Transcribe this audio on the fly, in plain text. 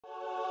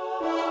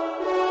So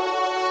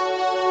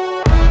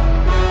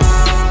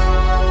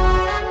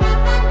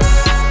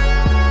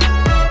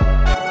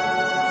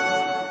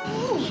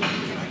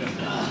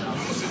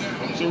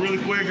really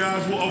quick,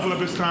 guys, we'll open up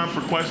this time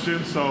for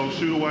questions. So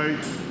shoot away,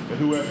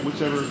 and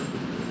whichever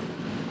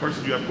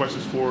person you have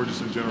questions for,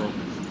 just in general.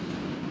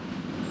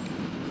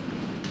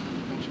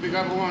 Don't speak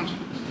up at once.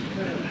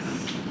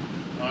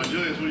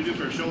 Julius, what do you do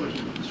for shoulder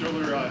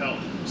health?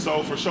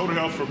 So for shoulder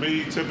health, for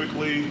me,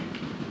 typically,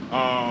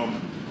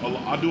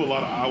 I do a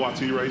lot of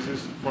IYT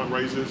raises, front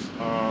raises.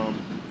 I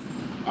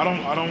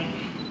don't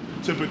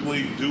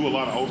typically do a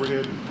lot of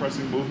overhead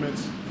pressing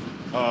movements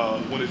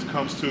when it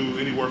comes to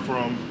anywhere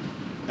from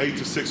 8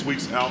 to 6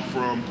 weeks out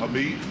from a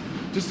meet,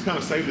 just to kind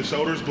of save the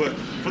shoulders. But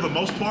for the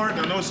most part,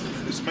 I know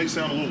this may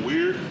sound a little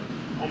weird.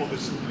 I don't know if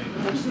this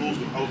stool's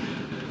gonna hold me.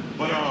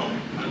 But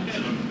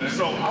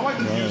so I like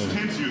to use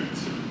TENS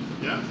units.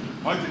 Yeah.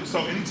 So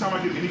anytime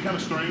I get any kind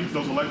of strains,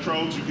 those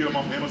electrodes, you get them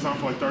off Amazon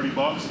for like 30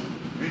 bucks.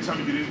 Anytime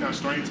you get any kind of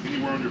strains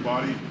anywhere on your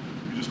body,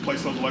 you just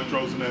place those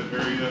electrodes in that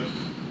area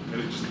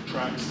and it just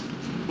tracks.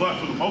 But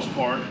for the most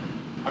part,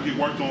 I get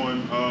worked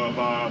on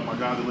by my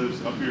guy that lives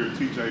up here,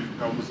 TJ from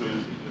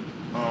Kalamazoo.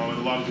 And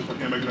a lot of, if I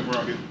can't make it up,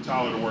 I'll get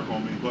Tyler to work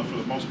on me. But for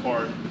the most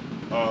part,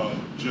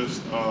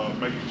 just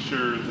making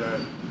sure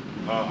that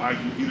I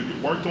can either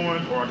get worked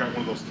on or I got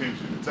one of those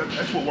TENS units.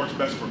 That's what works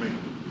best for me.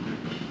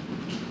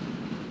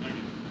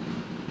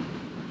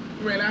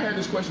 Man, I had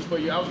this question for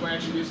you. I was going to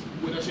ask you this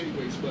with us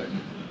anyways, but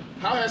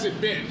how has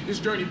it been, this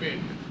journey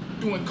been,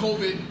 doing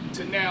COVID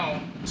to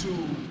now to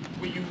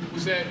when you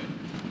was at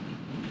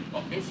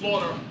in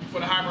Florida for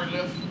the hybrid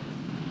lift?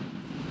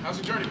 How's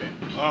the journey been?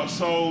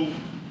 So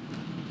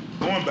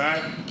going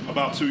back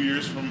about 2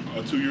 years from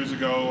 2 years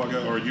ago,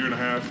 or a year and a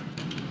half,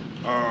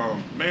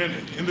 man,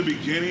 in the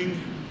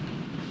beginning,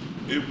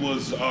 it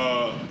was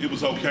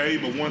okay,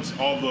 but once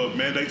all the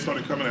mandates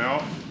started coming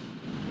out,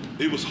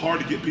 it was hard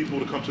to get people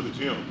to come to the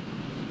gym.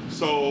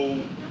 So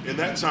in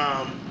that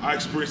time, I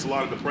experienced a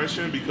lot of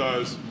depression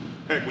because,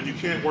 heck, when you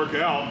can't work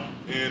out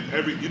and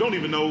you don't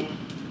even know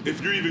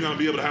if you're even gonna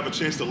be able to have a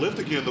chance to lift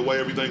again the way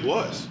everything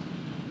was.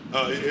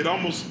 It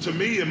almost, to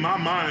me, in my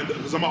mind,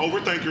 because I'm an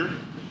overthinker,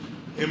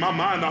 in my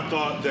mind, I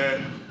thought that,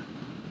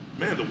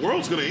 man, the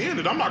world's gonna end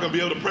and I'm not gonna be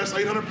able to press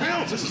 800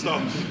 pounds. This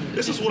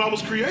is what I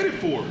was created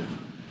for.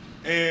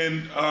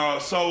 And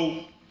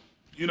so,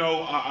 you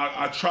know,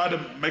 I tried to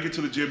make it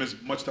to the gym as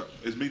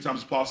many times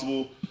as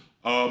possible.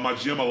 My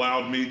gym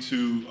allowed me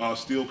to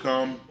still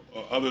come.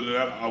 Other than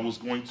that, I was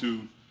going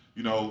to,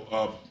 you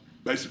know,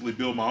 basically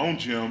build my own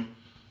gym.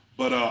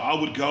 But I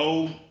would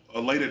go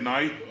late at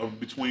night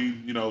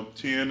between, you know,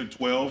 10 and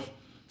 12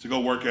 to go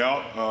work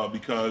out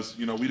because,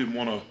 you know, we didn't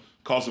want to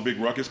cause a big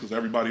ruckus because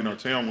everybody in our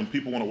town, when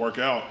people want to work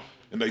out,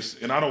 and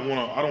I don't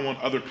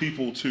want other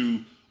people to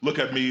look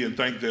at me and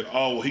think that,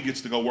 oh, well, he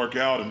gets to go work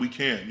out and we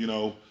can't, you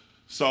know.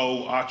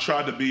 So I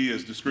tried to be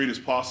as discreet as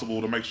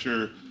possible to make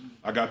sure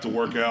I got to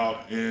work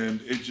out,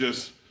 and it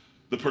just,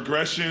 the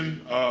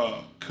progression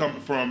come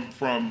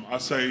from I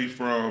say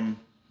from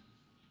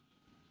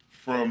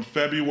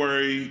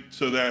February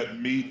to that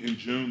meet in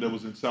June that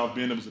was in South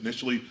Bend. It was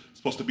initially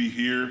supposed to be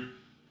here.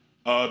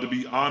 To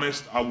be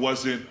honest, I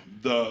wasn't,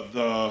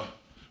 the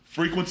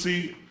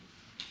frequency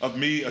of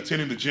me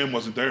attending the gym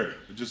wasn't there,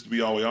 just to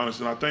be all the way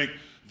honest. And I think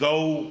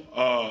though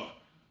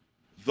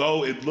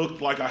it looked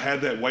like I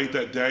had that weight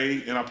that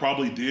day, and I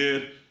probably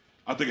did,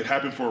 I think it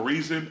happened for a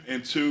reason.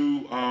 And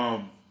two,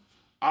 I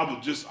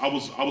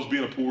was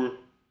being a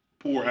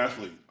poor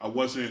athlete. I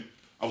was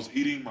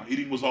eating, my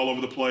eating was all over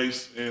the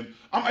place. And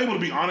I'm able to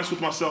be honest with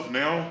myself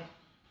now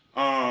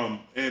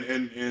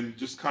and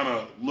just kind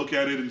of look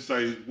at it and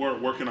say,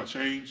 where can I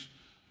change?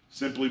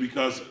 Simply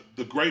because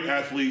the great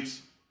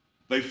athletes,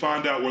 they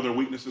find out where their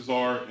weaknesses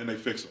are and they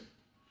fix them.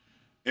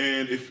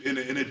 And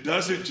it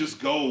doesn't just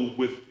go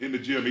in the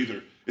gym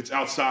either. It's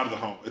outside of the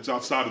home. It's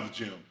outside of the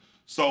gym.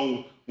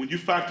 So when you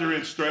factor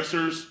in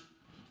stressors,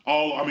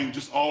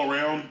 just all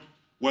around,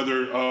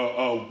 whether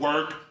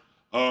work,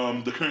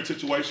 the current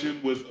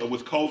situation with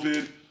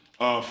COVID,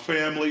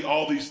 family,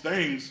 all these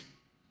things,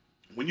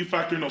 when you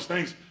factor in those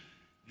things,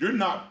 you're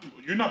not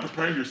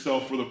preparing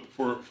yourself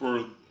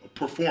for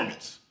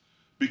performance,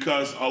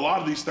 because a lot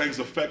of these things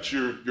affect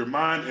your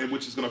mind, and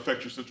which is going to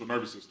affect your central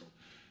nervous system.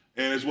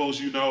 And as well as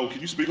you know,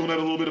 can you speak on that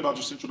a little bit about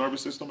your central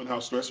nervous system and how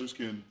stressors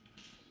can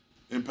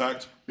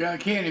impact? Yeah, I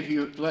can if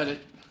you let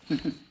it.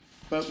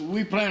 But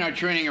we plan our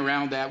training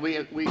around that.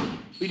 We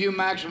do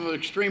maximum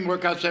extreme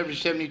workouts every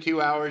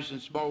 72 hours and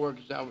small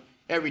workouts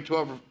every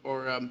 12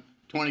 or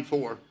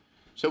 24.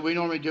 So we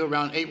normally do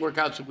around 8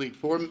 workouts a week,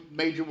 4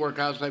 major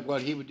workouts like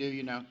what he would do,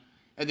 you know,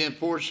 and then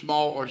 4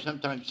 small or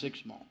sometimes 6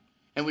 small.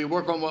 And we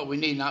work on what we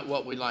need, not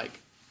what we like.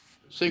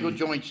 Single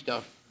joint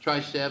stuff,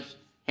 triceps,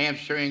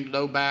 hamstring,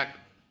 low back.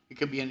 It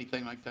could be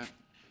anything like that.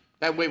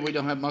 That way we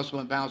don't have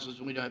muscle imbalances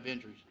and we don't have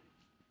injuries.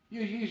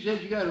 You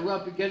said you got a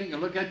rough beginning,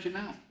 and look at you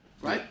now,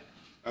 right?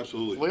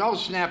 Absolutely. We all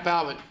snap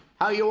out of it.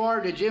 How you are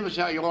at the gym is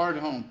how you are at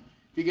home.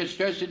 If you get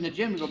stressed in the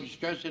gym, you're going to be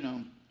stressed at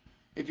home.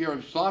 If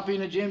you're sloppy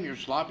in the gym, you're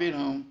sloppy at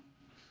home.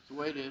 the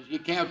way it is. You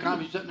can't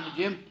accomplish something in the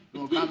gym, you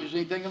won't accomplish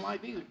anything in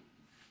life either.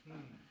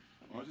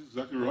 Well, that's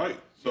exactly right.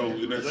 So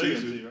in that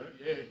season, right?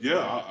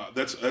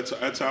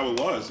 that's how it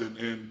was.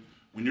 And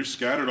when you're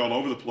scattered all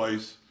over the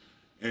place,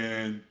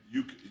 and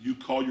you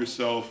call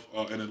yourself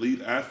an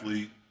elite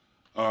athlete,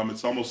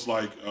 it's almost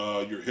like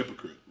you're a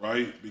hypocrite,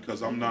 right?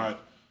 Because I'm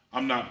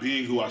not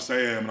being who I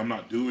say I am, and I'm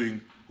not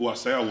doing who I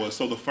say I was.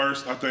 So the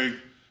first, I think,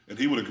 and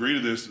he would agree to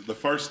this, the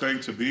first thing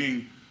to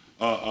being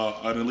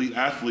an elite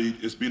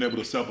athlete is being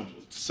able to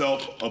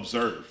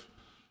self-observe.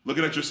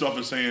 Looking at yourself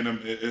and saying,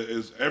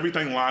 is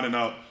everything lining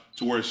up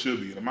to where it should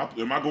be?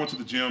 Am I going to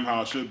the gym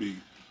how I should be?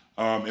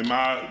 Am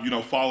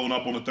I, following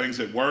up on the things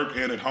at work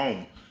and at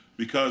home?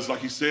 Because like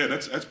he said,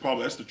 that's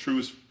the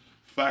truest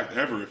fact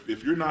ever.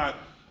 If you're not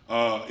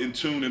in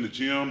tune in the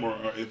gym, or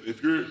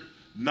if you're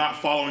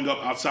not following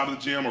up outside of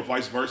the gym, or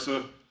vice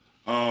versa,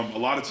 a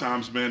lot of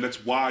times, man,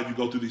 that's why you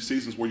go through these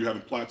seasons where you're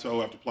having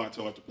plateau after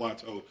plateau after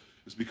plateau.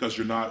 It's because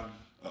you're not,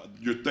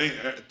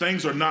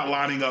 things are not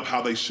lining up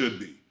how they should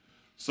be.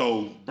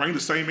 So bring the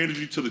same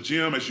energy to the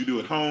gym as you do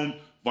at home,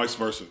 vice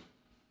versa.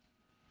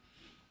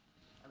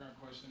 I got a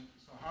question.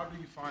 So how do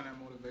you find that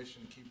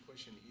motivation to keep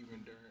pushing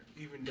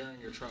even during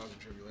your trials and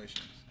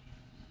tribulations?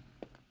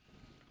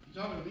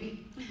 You talking to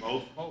me?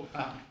 Both.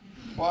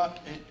 Well,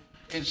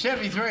 in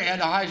 73, I had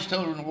the highest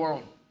total in the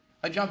world.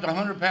 I jumped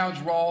 100 pounds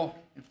raw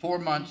in 4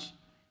 months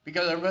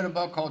because I read a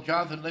book called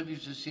Jonathan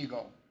Livingston's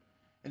Seagull.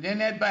 And in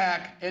that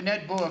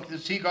book, the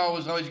seagull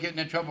was always getting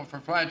in trouble for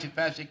flying too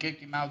fast. They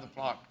kicked him out of the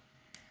flock.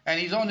 And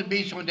he's on the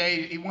beach one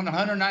day. He went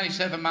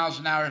 197 miles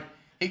an hour.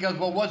 He goes,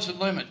 well, what's the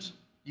limits?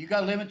 You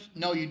got limits?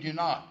 No, you do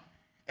not.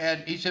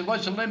 And he said,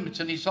 what's the limits?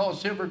 And he saw a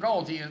silver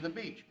gull at the end of the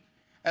beach.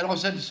 And all of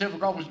a sudden, the silver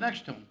gull was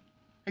next to him.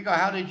 He goes,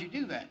 how did you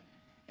do that?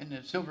 And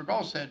the silver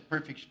gull said,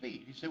 perfect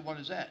speed. He said, what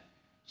is that?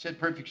 He said,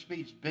 perfect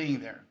speed's being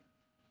there.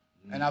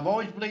 And I've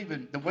always believed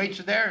in the weights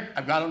are there,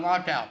 I've got them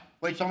locked out.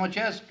 Weights on my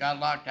chest, got it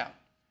locked out.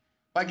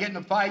 If I get in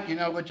a fight,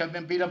 which I've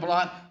been beat up a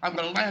lot, I'm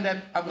gonna land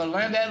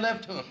that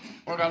left hook,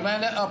 or I'm gonna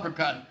land that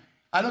uppercut.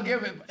 I don't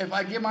give if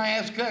I get my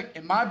ass kicked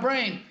in my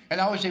brain, and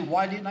I always say,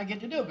 why didn't I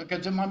get to do it?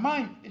 Because in my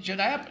mind, it should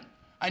happen.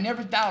 I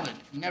never doubted,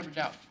 never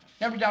doubt.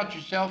 Never doubt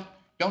yourself,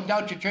 don't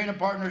doubt your training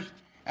partners.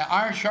 And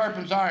iron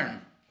sharpens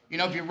iron.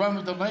 If you run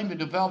with a limb, you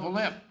develop a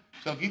limp.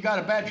 So if you got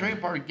a bad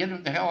training partner, get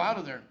him the hell out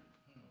of there.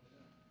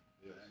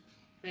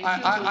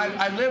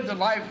 I lived the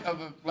life of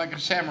like a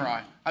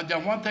samurai. I've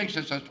done one thing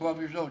since I was 12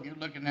 years old. You're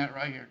looking at it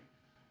right here.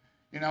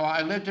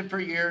 I lived it for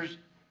years,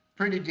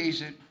 pretty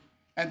decent.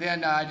 And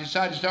then I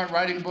decided to start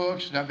writing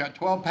books. And I've got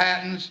 12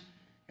 patents.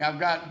 And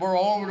we're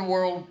all over the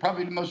world,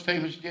 probably the most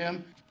famous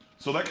gym.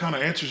 So that kind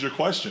of answers your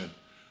question.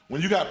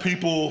 When you got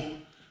people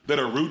that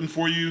are rooting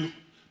for you,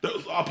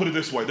 I'll put it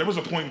this way. There was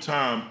a point in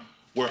time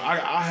where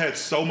I had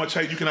so much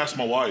hate. You can ask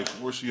my wife.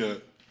 Where's she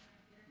at?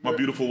 My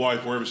beautiful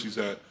wife, wherever she's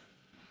at.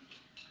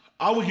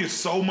 I would get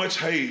so much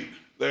hate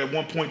that at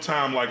one point in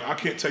time, like I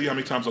can't tell you how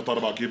many times I thought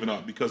about giving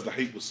up because the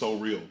hate was so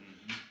real.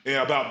 And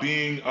about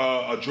being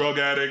a drug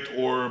addict,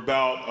 or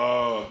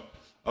about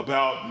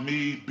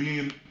me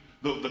being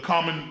the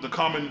common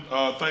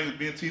thing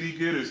being TD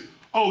kid is,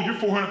 oh, you're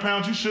 400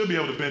 pounds, you should be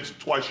able to bench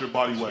twice your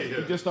body weight.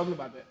 We're just talking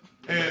about that.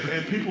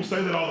 And people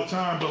say that all the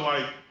time, but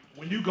like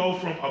when you go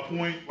from a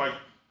point, like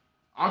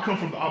I come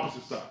from the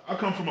opposite side. I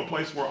come from a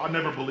place where I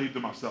never believed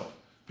in myself.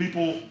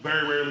 People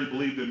very rarely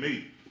believed in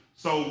me.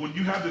 So when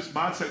you have this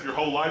mindset your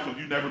whole life of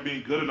you never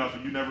being good enough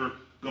and you never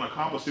gonna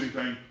accomplish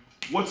anything,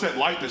 what's that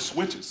light that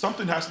switches?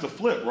 Something has to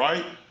flip,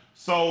 right?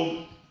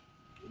 So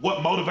what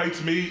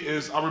motivates me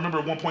is, I remember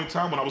at one point in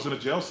time when I was in a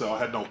jail cell, I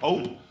had no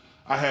hope.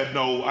 I had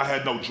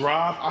no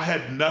drive. I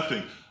had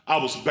nothing. I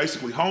was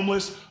basically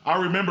homeless.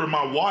 I remember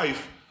my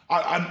wife,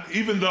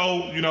 even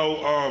though,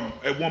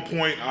 at one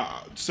point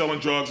selling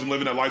drugs and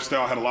living that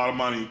lifestyle, I had a lot of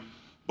money,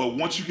 but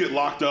once you get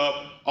locked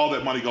up, all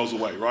that money goes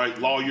away, right?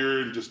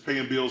 Lawyer and just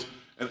paying bills.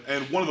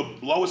 And one of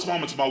the lowest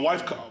moments,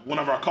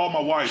 whenever I called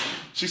my wife,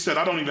 she said,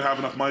 I don't even have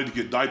enough money to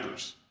get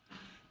diapers.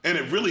 And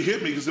it really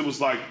hit me because it was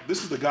like,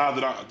 this is the guy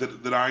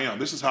that I am.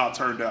 This is how it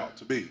turned out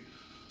to be.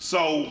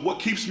 So what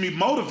keeps me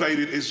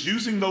motivated is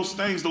using those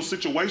things, those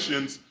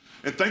situations,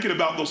 and thinking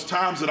about those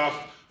times that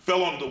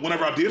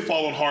whenever I did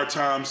fall on hard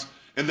times,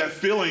 and that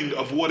feeling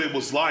of what it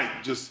was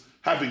like, just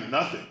having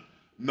nothing.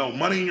 No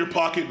money in your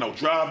pocket, no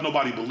drive,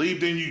 nobody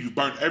believed in you, you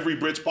burnt every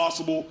bridge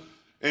possible.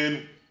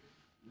 And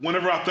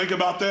whenever I think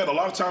about that, a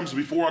lot of times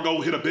before I go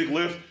hit a big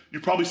lift, you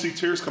probably see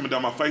tears coming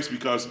down my face,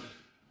 because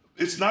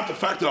it's not the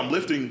fact that I'm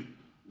lifting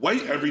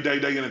weight every day,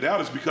 day in and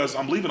out. It's because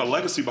I'm leaving a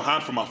legacy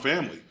behind for my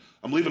family.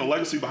 I'm leaving a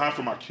legacy behind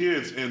for my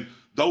kids and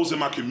those in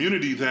my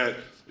community that,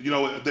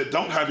 that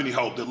don't have any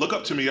hope, that look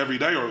up to me every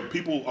day, or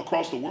people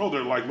across the world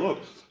that are like, look,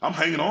 I'm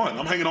hanging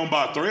on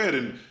by a thread,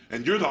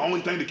 and you're the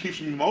only thing that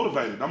keeps me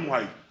motivated. I'm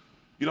like,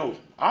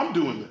 I'm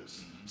doing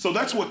this. So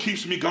that's what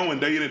keeps me going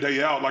day in and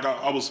day out. Like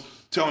I was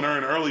telling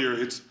Aaron earlier,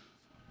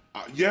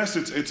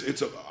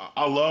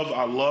 I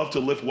love to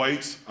lift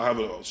weights. I have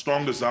a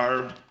strong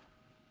desire,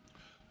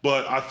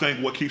 but I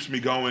think what keeps me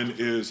going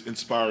is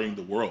inspiring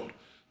the world.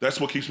 That's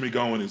what keeps me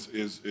going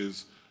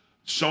is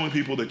showing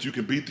people that you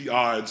can beat the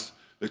odds,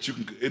 that you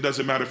can, it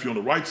doesn't matter if you're on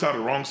the right side or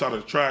the wrong side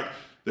of the track,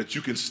 that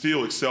you can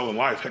still excel in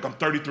life. Heck, I'm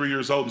 33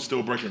 years old and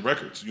still breaking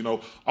records. You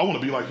know, I want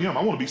to be like him.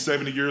 I want to be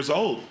 70 years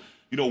old,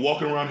 you know,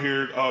 walking around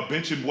here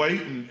benching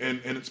weight and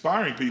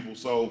inspiring people.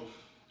 So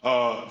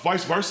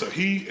vice versa.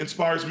 He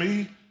inspires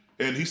me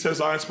and he says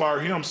I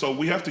inspire him. So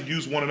we have to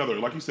use one another.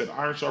 Like he said,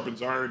 iron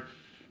sharpens iron.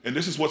 And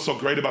this is what's so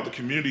great about the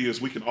community is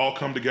we can all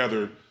come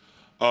together.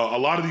 A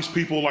lot of these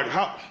people, like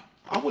I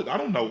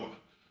don't know,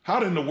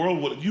 how in the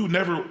world would you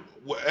never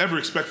ever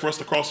expect for us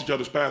to cross each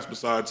other's paths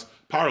besides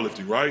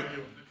powerlifting, right?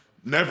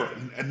 Never,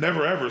 and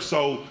never ever.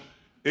 So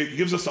it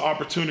gives us the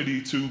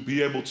opportunity to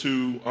be able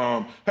to,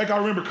 heck, I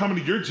remember coming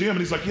to your gym and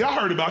he's like, yeah, I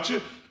heard about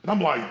you. And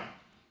I'm like,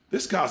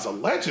 this guy's a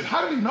legend.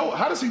 How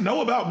does he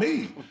know about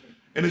me?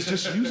 And it's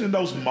just using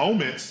those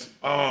moments,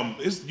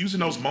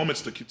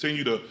 to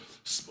continue to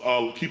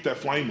keep that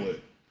flame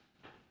lit.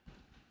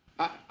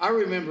 I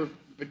remember,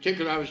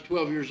 particularly, I was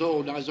 12 years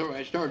old. I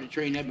started to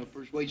train, had my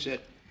first weight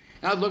set.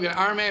 And I was looking at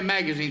Iron Man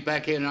magazines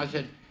back then, and I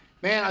said,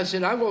 man,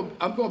 I'm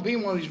going to be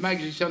in one of these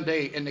magazines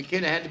someday. And the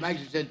kid that had the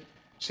magazine said,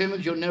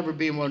 Simmons, you'll never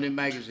be in one of these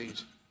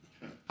magazines.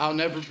 I'll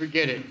never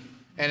forget it.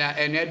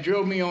 And that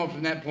drove me on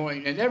from that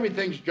point. And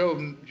everything's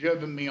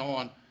driven me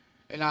on.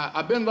 And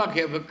I've been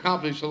lucky. I've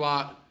accomplished a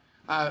lot.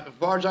 As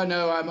far as I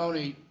know, I'm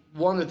only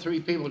one of 3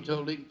 people to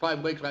lead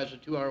 5 weight classes,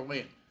 2-hour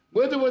win,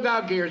 with or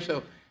without gear.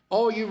 So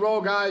all you raw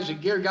guys and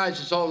gear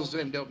guys, it's all the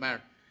same. Don't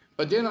matter.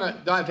 But then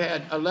I've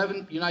had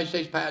 11 United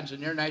States patents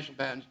and international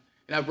patents,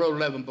 and I've wrote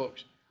 11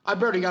 books. I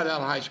barely got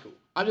out of high school.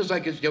 I'm just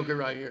like this joker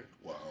right here.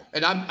 Wow.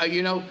 And I'm,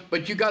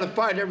 but you got to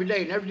fight every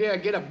day. And every day I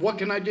get up, what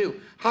can I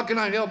do? How can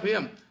I help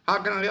him? How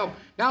can I help?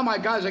 Now my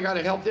guys, I got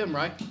to help them,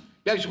 right?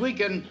 Next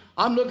weekend,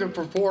 I'm looking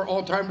for 4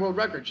 all-time world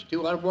records,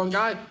 2 out of 1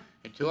 guy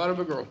and 2 out of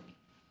a girl,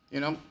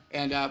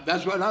 And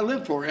that's what I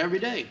live for every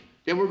day.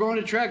 Then we're going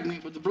to track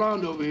meet with the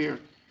blonde over here.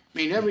 I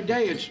mean, every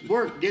day it's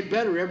work, get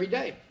better every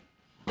day.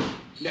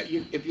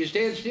 If you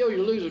stand still,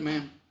 you're losing,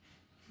 man.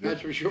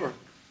 That's for sure.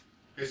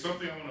 Okay,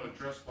 something I want to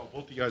address while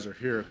both of you guys are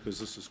here, because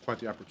this is quite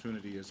the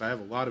opportunity, is I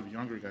have a lot of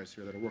younger guys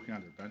here that are working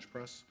on their bench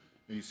press.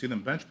 And you see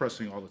them bench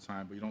pressing all the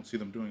time, but you don't see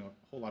them doing a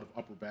whole lot of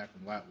upper back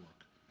and lat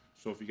work.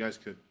 So if you guys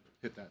could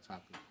hit that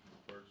topic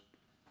first.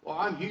 Well,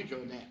 I'm huge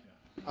on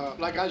that.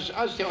 Like I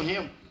was telling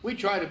him, we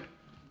try to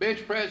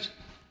bench press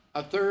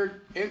a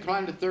third,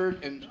 incline to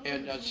third, and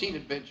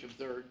seated bench of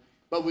third.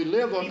 But we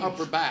live on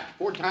upper back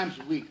 4 times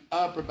a week.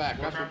 Upper back,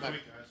 upper back. A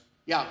week, guys.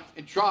 Yeah,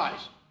 and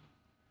tries.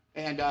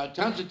 And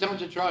tons and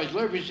tons of tries.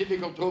 Larry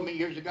Pacifico told me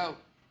years ago,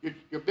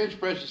 your bench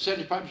press is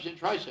 75%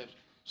 triceps.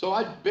 So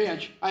I'd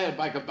bench. I had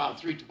like about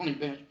 320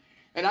 bench.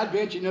 And I'd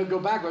bench and go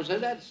backwards. I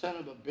said, that son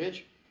of a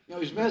bitch.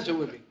 He's messing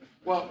with me.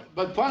 Well,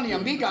 but finally,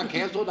 me got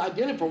canceled. I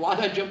did it for a while.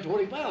 I jumped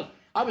 20 pounds.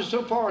 I was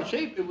so far in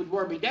shape, it would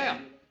wear me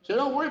down. So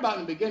don't worry about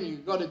it in the beginning.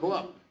 You've got to go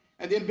up.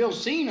 And then Bill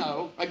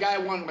Cino, a guy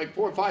who won like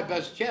 4 or 5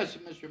 best chests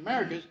in Mr.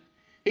 Americas,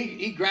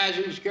 he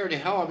gradually scared the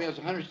hell out of me. I was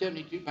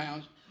 172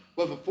 pounds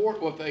with a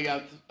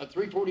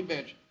 340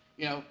 bench,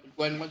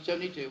 when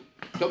 172.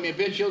 Told me a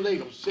bench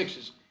illegal,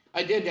 6s.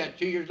 I did that.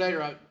 2 years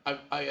later,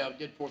 I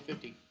did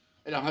 450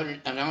 at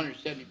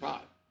 175.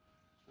 Wow.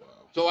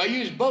 So I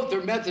used both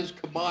their methods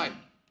combined.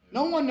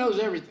 No one knows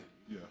everything.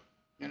 Yeah.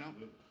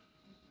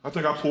 I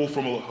think I pulled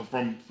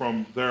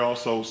from there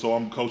also. So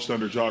I'm coached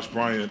under Josh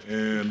Bryant,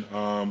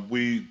 and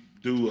we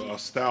do a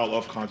style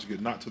of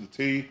conjugate, not to the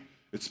T.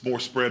 It's more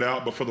spread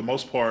out, but for the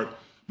most part,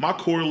 my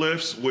core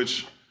lifts,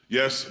 which,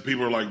 yes,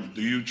 people are like,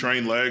 do you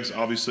train legs?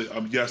 Obviously,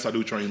 yes, I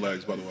do train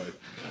legs, by the way.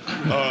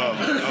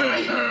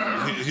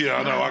 Yeah,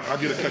 I know, I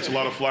get to catch a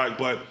lot of flack,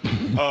 but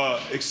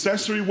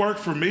accessory work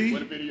for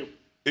me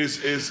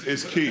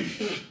is key.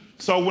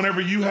 So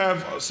whenever you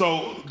have,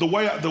 the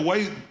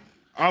way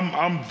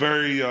I'm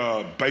very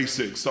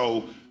basic,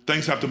 so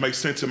things have to make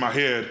sense in my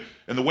head,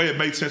 and the way it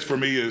made sense for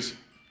me is,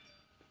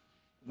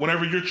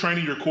 whenever you're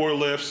training your core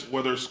lifts,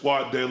 whether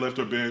squat, deadlift,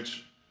 or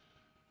bench,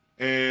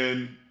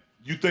 and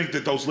you think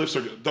that those lifts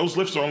are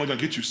only going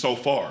to get you so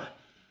far.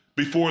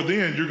 Before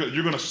then,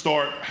 you're going to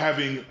start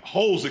having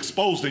holes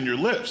exposed in your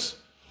lifts.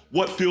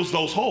 What fills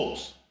those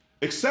holes?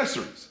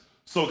 Accessories.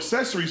 So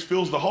accessories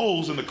fills the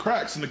holes and the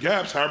cracks and the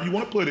gaps, however you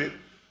want to put it,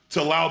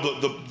 to allow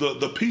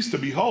the piece to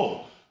be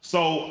whole.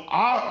 So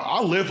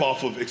I live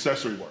off of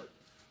accessory work.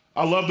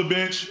 I love the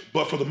bench,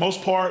 but for the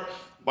most part,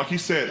 like he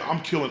said,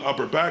 I'm killing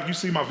upper back. You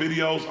see my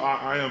videos,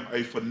 I am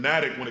a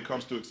fanatic when it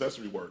comes to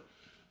accessory work.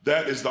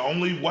 That is the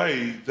only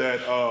way that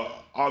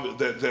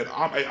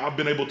I've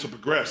been able to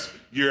progress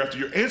year after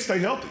year and stay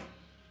healthy.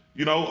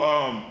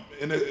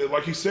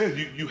 Like he said,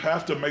 you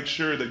have to make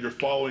sure that you're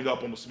following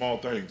up on the small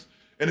things.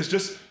 And it's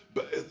just,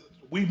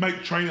 we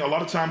make training, a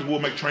lot of times we'll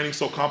make training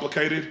so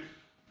complicated,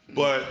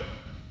 but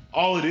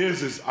all it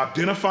is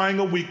identifying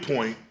a weak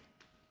point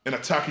and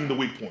attacking the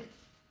weak point.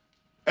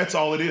 That's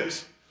all it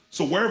is.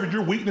 So wherever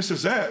your weakness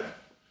is at,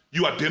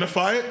 you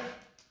identify it,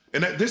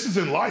 and this is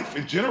in life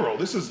in general.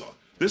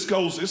 This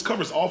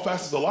covers all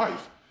facets of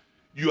life.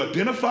 You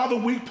identify the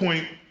weak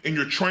point in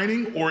your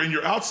training or in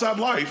your outside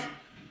life,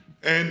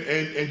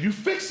 and you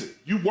fix it.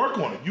 You work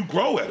on it. You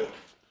grow at it.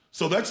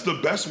 So that's the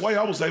best way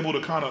I was able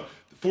to kind of,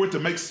 for it to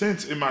make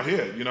sense in my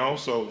head, you know?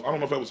 So I don't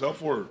know if that was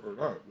helpful or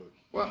not. But.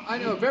 Well, I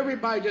know if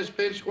everybody just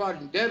bench squat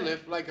and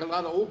deadlift, like a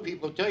lot of old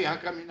people tell you, how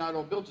come you're not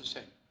all built the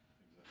same?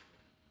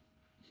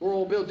 We're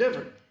all built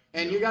different.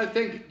 And you got to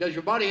think, does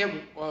your body have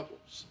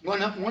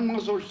one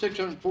muscle or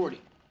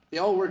 640? They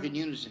all work in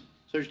unison.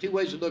 So there's two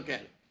ways to look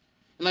at it.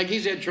 And like he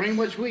said, train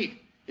what's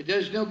weak. It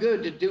does no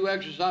good to do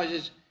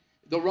exercises,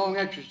 the wrong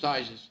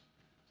exercises.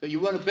 So you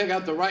want to pick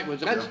out the right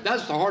ones.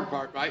 That's the hard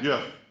part, right?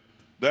 Yeah.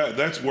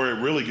 That's where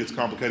it really gets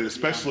complicated,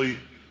 especially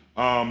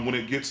when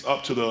it gets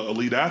up to the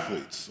elite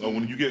athletes. So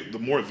when you get, the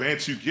more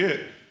advanced you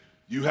get,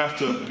 you have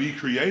to be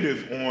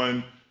creative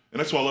on, and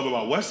that's what I love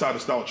about Westside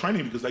style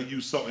training, because they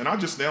use and I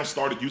just now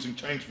started using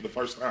chains for the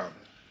first time,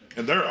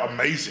 and they're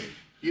amazing.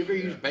 You ever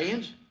use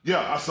bands?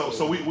 Yeah,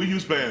 so we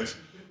use bands,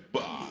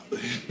 but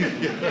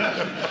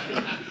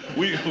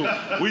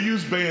we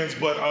use bands,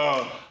 but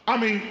I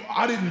mean,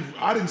 I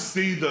didn't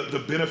see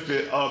the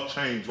benefit of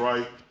chains,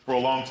 right, for a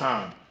long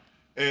time.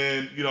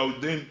 And, you know,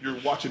 then you're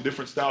watching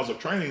different styles of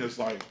training. It's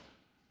like,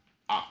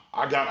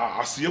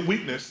 I see a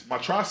weakness, my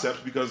triceps,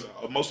 because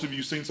most of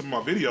you seen some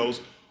of my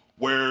videos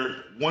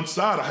where one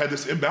side I had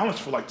this imbalance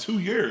for like 2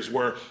 years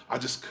where I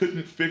just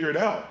couldn't figure it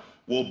out.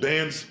 Well,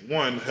 bands,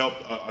 one,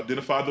 helped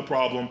identify the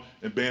problem,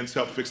 and bands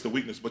help fix the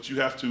weakness. But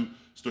you have to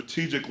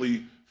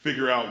strategically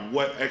figure out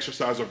what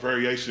exercise or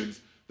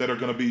variations that are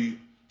going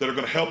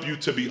to help you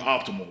to be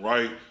optimal,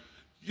 right?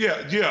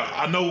 Yeah.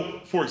 I know,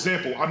 for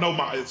example,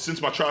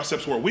 since my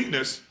triceps were a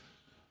weakness,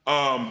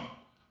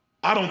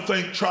 I don't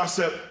think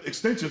tricep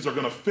extensions are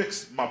gonna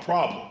fix my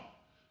problem,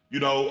 you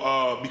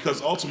know,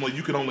 because ultimately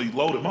you can only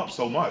load them up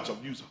so much.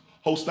 I've used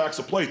whole stacks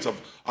of plates.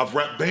 I've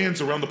wrapped bands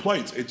around the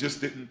plates. It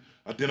just didn't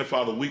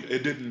identify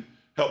it didn't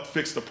help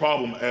fix the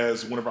problem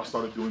as whenever I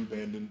started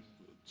doing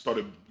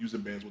started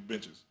using bands with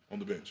benches on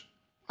the bench.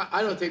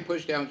 I don't think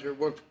push downs are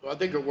worthless. I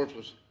think they're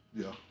worthless.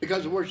 Yeah.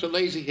 Because it works the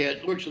lazy head,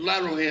 it works the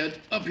lateral head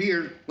up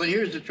here. When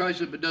here's the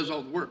tricep, it does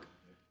all the work.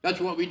 That's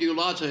what we do,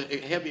 lots of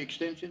heavy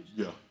extensions.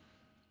 Yeah.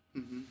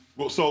 Mm-hmm.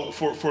 Well, so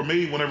for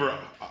me, whenever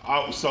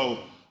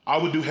I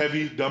would do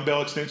heavy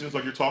dumbbell extensions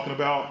like you're talking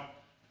about,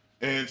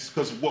 and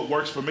because what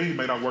works for me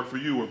may not work for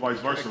you or vice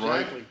versa,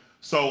 exactly. Right?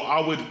 So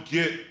I would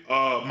get,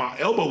 my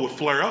elbow would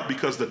flare up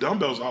because the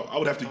dumbbells, I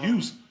would have to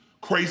use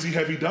crazy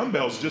heavy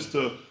dumbbells just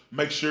to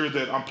make sure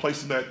that I'm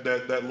placing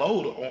that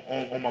load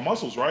on my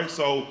muscles, right?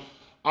 So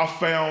I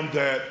found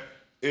that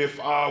if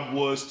I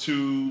was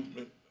to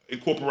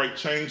incorporate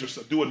chains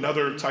or do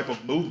another type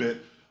of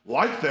movement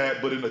like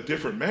that, but in a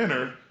different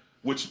manner,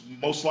 which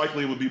most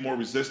likely would be more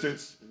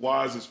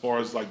resistance-wise as far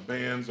as like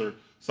bands or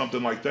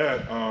something like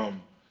that, I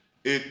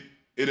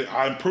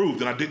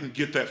improved and I didn't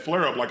get that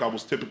flare-up like I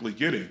was typically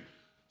getting.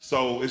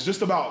 So it's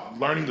just about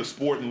learning the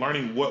sport and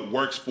learning what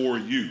works for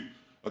you.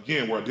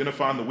 Again, we're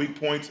identifying the weak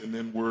points and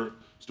then we're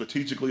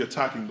strategically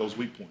attacking those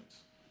weak points.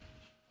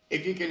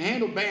 If you can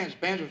handle bands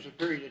are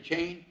superior to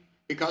chain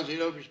because they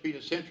overspeed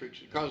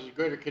eccentrics. It causes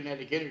greater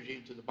kinetic energy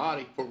into the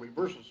body for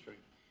reversal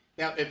strength.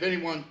 Now, if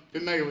anyone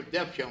familiar with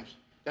depth jumps,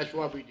 that's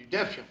why we do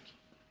depth jumps.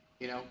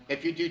 You know,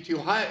 if you do too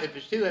high, if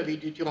it's too heavy, you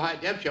do too high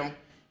depth jump,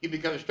 you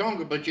become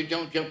stronger, but you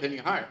don't jump any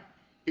higher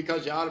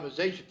because the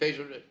optimization phase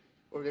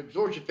or the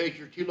absorption phase,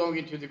 you're too long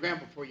into the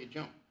ground before you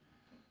jump.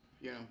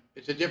 You know,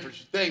 it's a different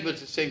thing, but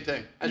it's the same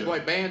thing. That's why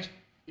bands,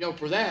 you know,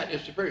 for that,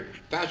 it's superior.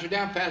 Faster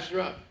down, faster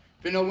up.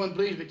 If no one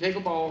believes me, take a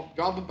ball,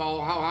 drop a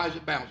ball, how high does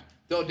it bounce?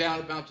 Throw it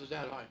down, it bounces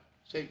that high.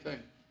 Same thing.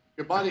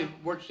 Your body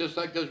works just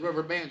like those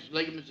rubber bands,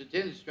 ligaments and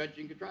tendons, stretch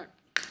and contract.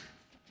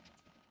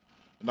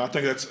 And I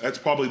think that's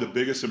probably the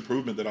biggest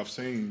improvement that I've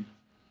seen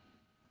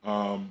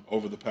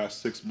over the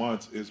past 6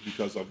 months is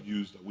because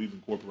we've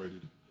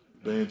incorporated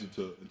bands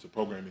into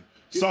programming.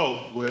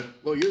 So, go ahead.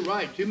 Well, you're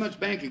right. Too much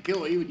band can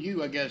kill even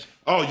you, I guess.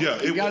 Oh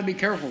yeah, You got to be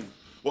careful.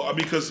 Well,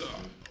 because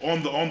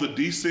on the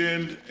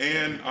descend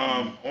and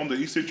on the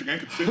eccentric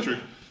and concentric,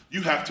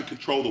 you have to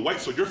control the weight.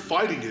 So you're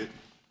fighting it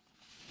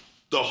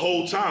the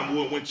whole time.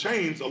 When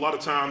chains, a lot of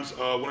times,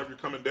 whenever you're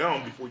coming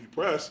down before you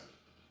press,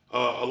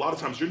 a lot of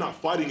times you're not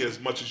fighting as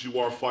much as you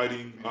are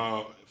fighting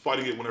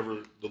it whenever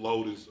the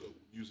load is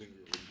using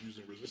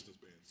resistance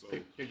bands. So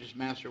You're just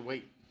master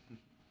weight.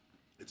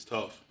 it's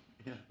tough.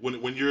 Yeah.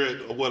 When you're at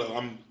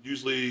I'm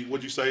usually,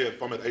 what'd you say,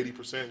 if I'm at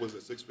 80%, was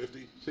it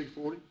 650?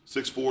 640.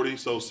 640,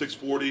 so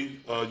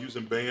 640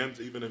 using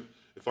bands, even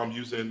if I'm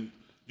using,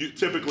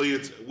 typically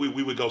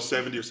we would go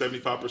 70 or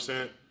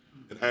 75%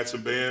 and add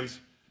some bands,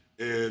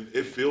 and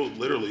it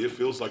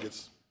feels like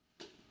it's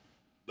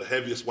the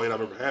heaviest weight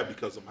I've ever had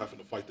because I'm having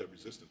to fight that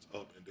resistance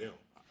up and down.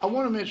 I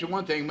want to mention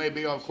one thing,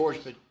 maybe off course,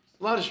 but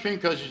a lot of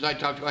strength coaches I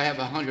talk to, I have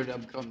 100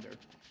 of them come there.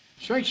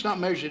 Strength's not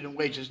measured in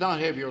weights, it's not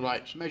heavy or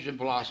light, it's measured in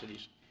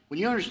velocities. When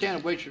you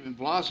understand weights and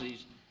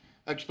velocities,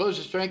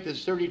 explosive strength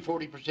is 30 to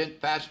 40%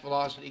 fast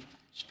velocity,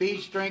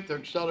 speed strength or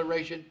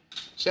acceleration,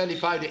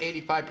 75 to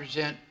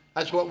 85%.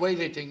 That's what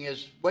weightlifting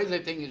is.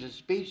 Weightlifting is a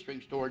speed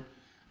strength stored.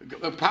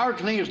 Power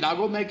clean is not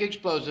going to make it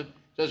explosive,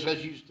 so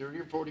let's use 30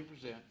 or 40%.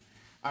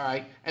 All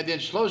right, and then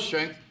slow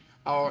strength,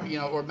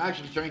 or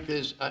maximum strength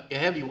is a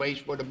heavy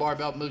weights where the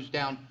barbell moves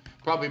down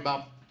probably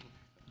about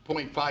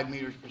 0.5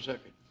 meters per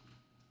second.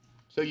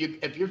 So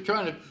if you're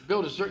trying to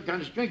build a certain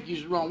kind of strength,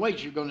 use the wrong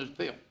weights, you're going to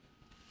fail.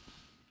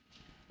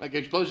 Like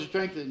explosive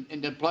strength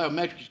and the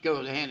plyometrics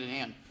go hand in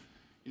hand,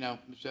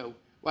 So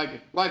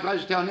like I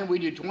was telling him, we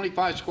do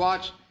 25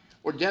 squats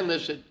or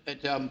deadlifts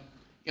at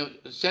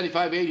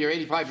 75, 80, or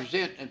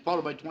 85%, and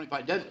followed by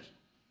 25 deadlifts.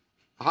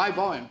 High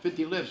volume,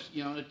 50 lifts.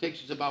 It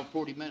takes us about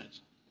 40 minutes.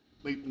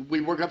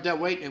 We work up that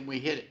weight and we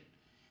hit it,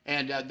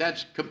 and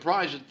that's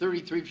comprised of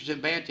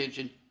 33% band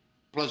tension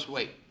plus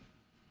weight.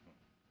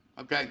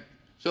 Okay,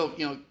 so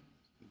you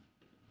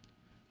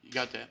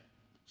got that.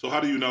 So how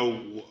do you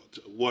know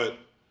what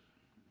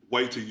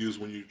weight to use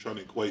when you're trying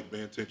to equate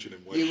band tension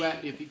and weight?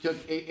 If you took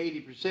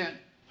 80%,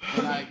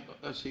 and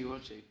let's see,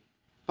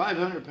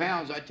 500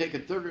 pounds, I'd take a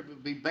third of it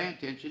would be band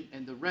tension,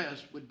 and the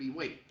rest would be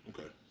weight.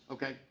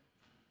 Okay.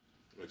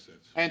 Makes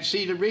sense. And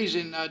see, the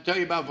reason I tell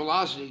you about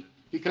velocity,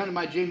 if you come to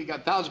my gym, you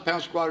got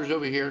 1,000-pound squatters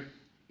over here,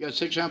 you got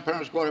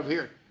 600-pound squatter over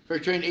here. If you're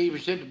training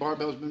 80%, the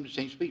barbells move the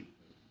same speed.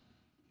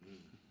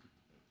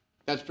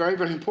 That's very,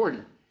 very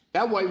important.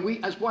 That's why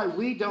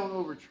we don't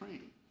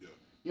overtrain.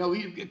 Yeah.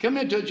 You come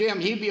into a gym,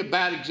 he'd be a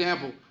bad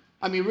example.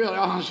 I mean, really,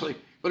 honestly.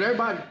 But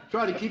everybody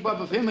try to keep up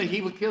with him, and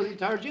he would kill the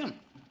entire gym.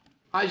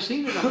 I've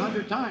seen it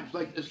 100 times.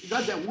 Like, you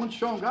got that one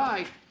strong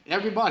guy, and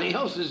everybody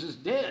else is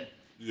just dead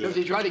because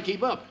they try to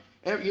keep up.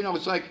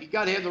 It's like you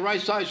got to have the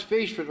right size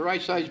fish for the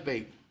right size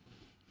bait.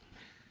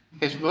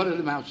 That's what it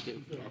amounts to.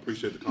 I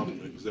appreciate the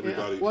compliment because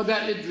everybody. Yeah. Well,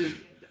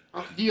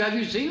 have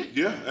you seen it?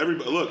 Yeah,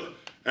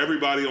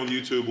 everybody on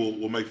YouTube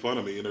will make fun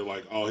of me, and they're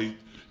like, "Oh,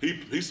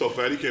 he's so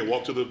fat he can't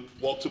walk to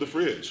the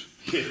fridge."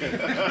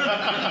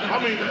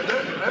 I mean,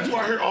 that's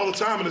what I hear all the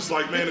time, and it's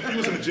like, man, if you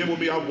was in the gym with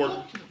me,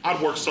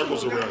 I'd work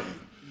circles around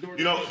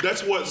you.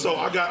 That's what. So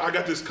I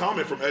got this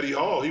comment from Eddie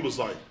Hall. He was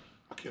like,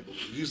 I can't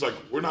believe. He's like,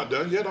 we're not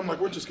done yet. I'm like,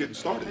 we're just getting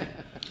started.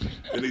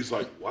 And he's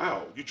like,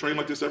 wow, you train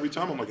like this every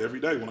time? I'm like, every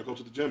day when I go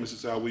to the gym, this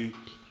is how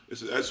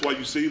that's why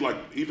you see, like,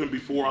 even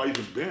before I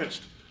even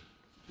benched,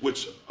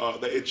 which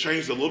it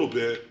changed a little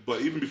bit,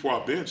 but even before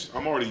I benched,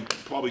 I'm already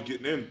probably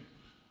getting in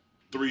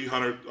 3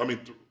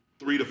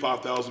 to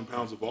 5,000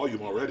 pounds of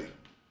volume already,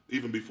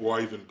 even before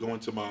I even go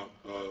into my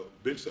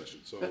bench session.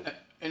 So.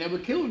 And it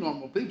would kill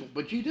normal people,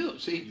 but you do,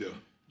 see? Yeah.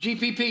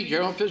 GPP,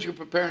 general physical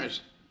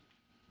preparedness.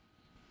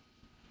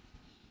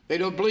 They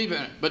don't believe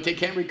in it, but they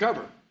can't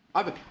recover.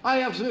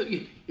 I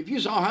absolutely, if you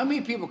saw how many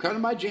people come to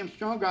my gym,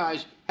 strong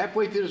guys,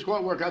 halfway through the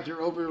squat workout,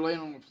 they're over laying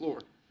on the floor.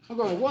 I'm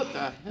going, what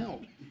the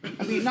hell?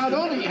 I mean, not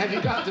only have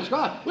you got the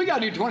squat, we got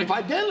to do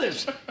 25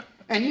 deadlifts.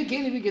 And you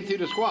can't even get through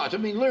the squats. I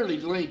mean, literally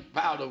laying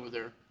out over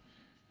there.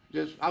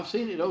 I've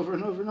seen it over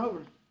and over and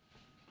over.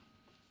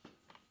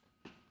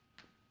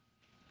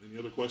 Any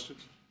other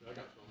questions? I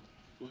got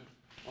some.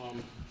 Go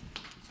ahead.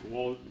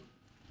 Well,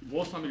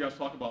 most time you guys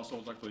talk about, so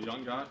it's like for the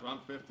young guys, but I'm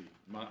 50,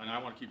 and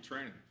I want to keep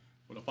training.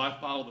 But if I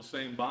follow the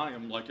same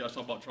volume, like you guys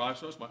talk about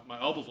triceps, my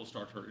elbows will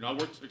start hurting. I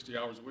work 60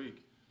 hours a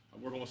week. I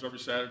work almost every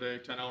Saturday,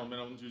 10-hour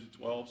minimums, usually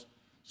 12s.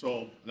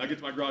 So when I get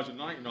to my garage at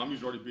night, I'm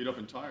usually already beat up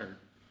and tired.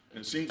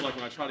 And it seems like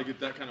when I try to get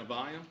that kind of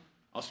volume,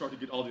 I'll start to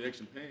get all the aches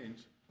and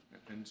pains.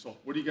 And so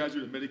what do you guys do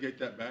to mitigate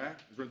that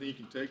back? Is there anything you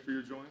can take for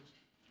your joints?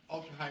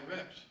 Ultra high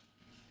reps.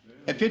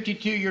 At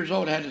 52 years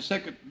old, I had the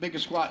second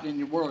biggest squat in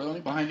the world,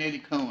 only behind Eddie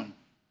Cohen.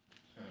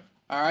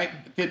 All right,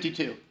 at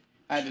 52.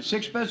 I had the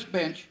 6th best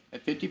bench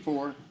at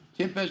 54,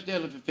 10th best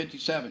deadlift at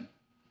 57.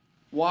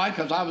 Why?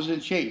 Because I was in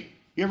shape.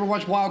 You ever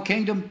watch Wild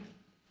Kingdom?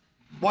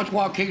 Watch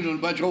Wild Kingdom with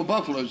a bunch of old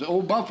buffaloes. The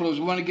old buffaloes,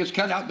 the one that gets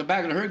cut out in the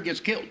back of the herd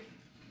gets killed. And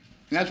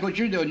that's what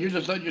you're doing. You're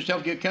just letting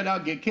yourself get cut out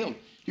and get killed.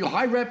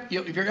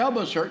 If your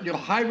elbows hurt, you'll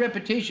high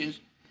repetitions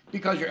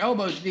because your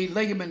elbows need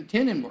ligament and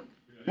tendon work.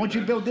 Once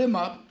you build them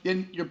up,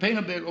 then your pain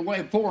will be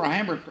away 4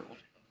 hammer curls.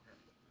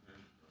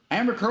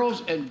 Hammer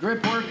curls and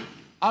grip work.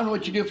 I don't know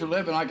what you do for a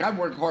living. Like, I've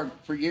worked hard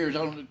for years. I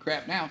don't do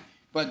crap now.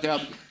 But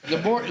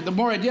the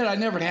more I did, I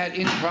never had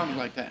any problems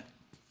like that.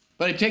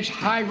 But it takes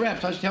high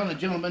reps. I was telling a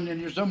gentleman in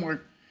here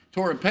somewhere,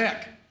 tore a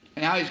pec,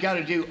 and how he's got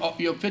to do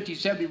 50,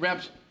 70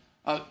 reps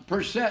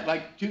per set,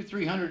 like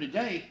 200-300 a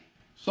day.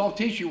 Soft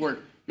tissue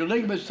work. Your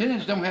ligaments,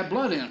 tendons don't have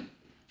blood in them.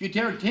 If you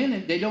tear a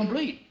tendon, they don't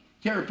bleed.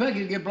 Tear a pec,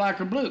 you get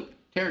black or blue.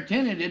 Tear a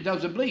tendon, it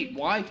doesn't bleed.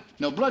 Why?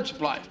 No blood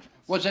supply.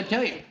 What's that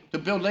tell you? To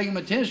build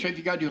ligament tendon strength,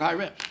 you got to do high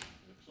reps.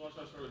 So that's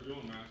what I started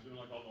doing, man. I was doing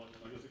like all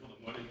the, I guess they call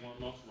it wedding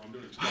warm-ups, where I'm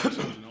doing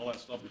extensions and all that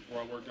stuff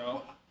before I work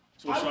out.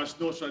 So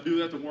should I do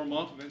that to warm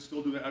up and then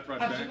still do that after I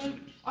bench?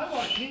 Absolutely. I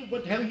watched you,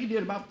 what the hell you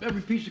did about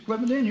every piece of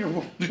equipment in here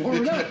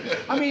warming up.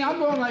 I mean, I'm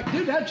going like,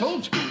 dude, that's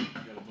old school.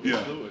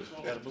 Yeah.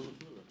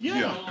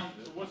 Yeah.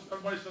 So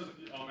everybody says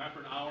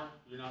after an hour,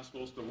 you're not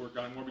supposed to work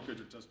out anymore because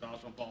your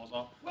testosterone falls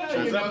off. Well,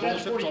 So is that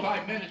that's bullshit?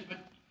 45 minutes, but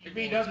to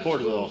me, doesn't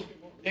slow.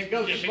 It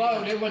goes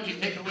slow. They want you to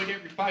take a weight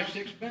every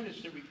 5-6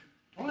 minutes to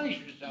replenish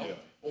yourself. Yeah.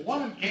 Well,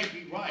 one of them can't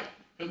be right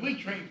because we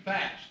train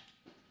fast,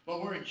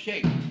 but we're in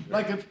shape.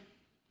 Like if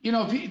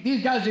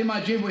these guys in my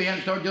gym, we had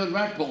to start doing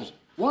rack pulls.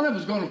 One of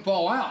them is going to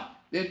fall out.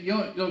 Then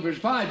if there's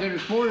 5, then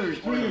there's 4, there's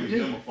 3, there's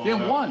 2,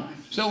 then 1.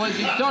 So as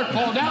he starts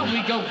falling out,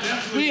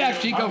 we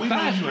actually go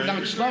faster,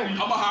 not slow. I'm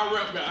a high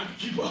rep guy. I can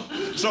keep up.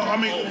 So I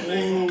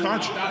mean,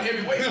 Not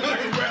heavyweight.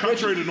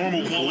 contrary to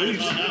normal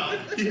beliefs,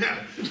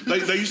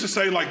 they used to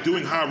say like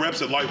doing high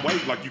reps at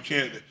lightweight, like you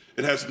can't.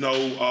 It has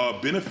no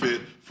benefit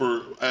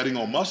for adding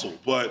on muscle,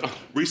 but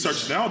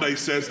research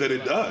nowadays says that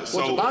it does.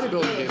 What's So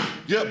bodybuilding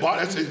do? yeah,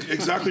 that's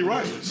exactly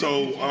right.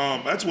 So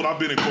that's what I've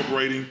been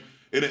incorporating.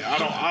 And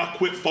I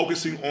quit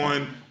focusing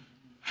on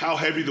how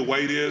heavy the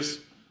weight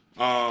is,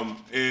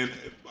 and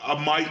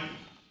I might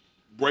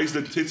raise the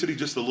intensity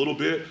just a little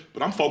bit,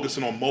 but I'm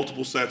focusing on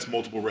multiple sets,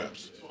 multiple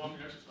reps. So how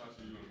many exercises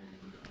do you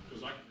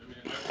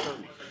do?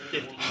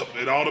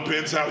 Because It all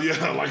depends how,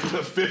 like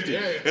the 50. Yeah.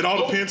 It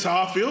all depends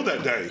how I feel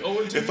that day.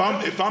 If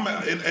I'm,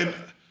 and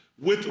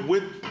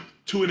with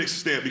to an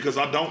extent, because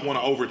I don't want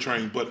to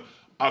overtrain, but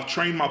I've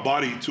trained my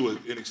body to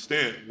an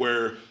extent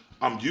where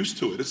I'm used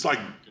to it. It's like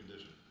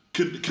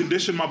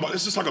condition my body.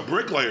 It's just like a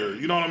bricklayer.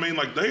 You know what I mean?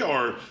 Like they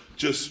are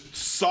just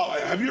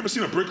solid. Have you ever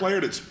seen a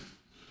bricklayer that's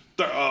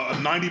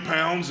 90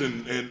 pounds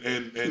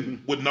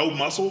and with no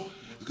muscle?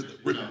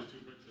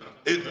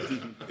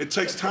 It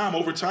takes time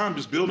over time,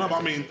 just building up.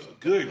 I mean,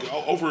 good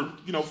over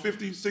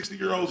 50,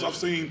 60-year-olds. I've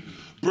seen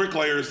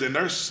bricklayers, and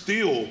they're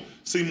still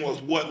seem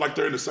like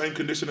they're in the same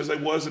condition as they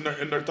was in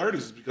their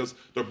 30s, because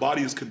their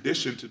body is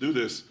conditioned to do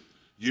this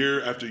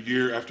year after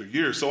year after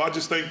year. So I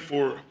just think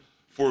for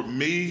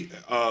me,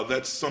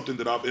 that's something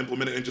that I've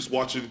implemented, and just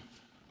watching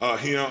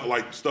him,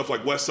 like stuff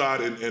like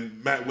Westside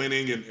and Matt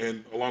Winning,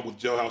 and along with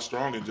Jailhouse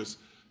Strong, and just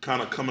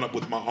kind of coming up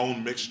with my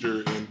own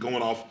mixture and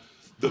going off.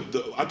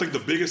 I think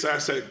the biggest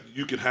asset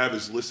you can have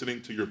is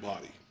listening to your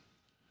body.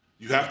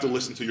 You have to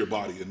listen to your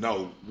body and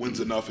know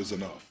when's enough is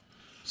enough.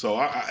 So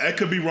I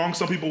could be wrong.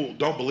 Some people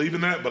don't believe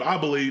in that, but I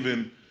believe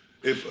in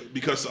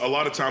because a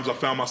lot of times I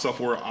found myself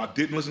where I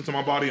didn't listen to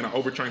my body and I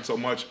overtrained so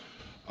much.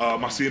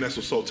 My CNS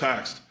was so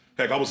taxed.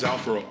 Heck, I was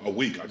out for a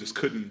week. I just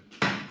couldn't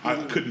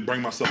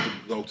bring myself to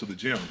go to the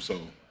gym.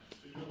 So.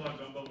 you do a lot of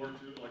dumbbell work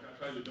too? Like I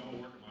try to do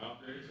dumbbell work in my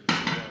off days, and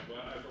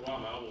after a while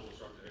my elbows will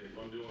start to ache. If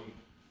I'm doing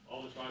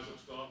all the tricep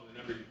stuff, and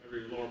then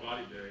every lower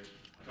body day,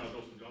 I try to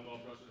throw some dumbbell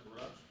presses and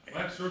reps.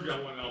 I had surgery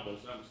on one elbow,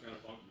 so that was kind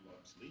of funky.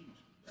 But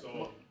so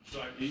how often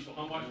should I do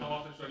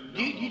dumbbell?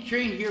 Do you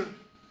train here?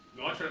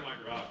 No, I train in my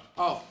garage.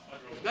 Oh,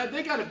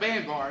 they got a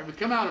band bar. It would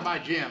come out of my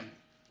gym.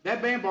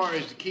 That band bar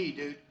is the key,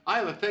 dude. I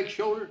have a fake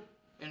shoulder,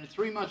 and in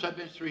 3 months I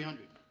benched 300.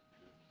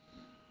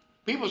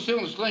 People still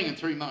in the sling in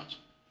 3 months.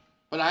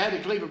 But I had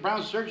a Cleveland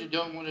Browns surgeon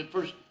do it when it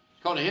first,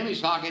 it's called a hemi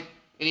socket,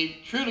 and he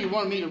truly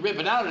wanted me to rip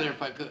it out of there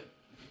if I could.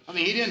 I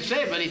mean, he didn't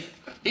say it, but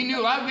he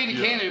knew I'd be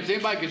the candidate. If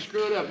anybody could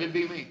screw it up, it'd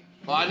be me.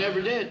 Well, I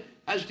never did.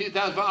 That's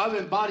 2005. I've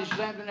been body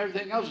slammed, and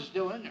everything else is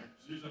still in there.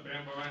 So use a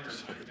band bar on your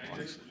main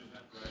days, or use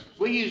that for exercise?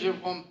 We use it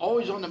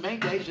always on the main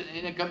days, and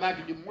then come back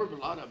and do more of a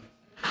lot of them.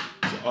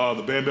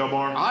 The band bell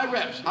bar. High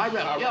reps.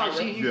 Yeah, I've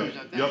seen you use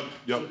that thing. Yep.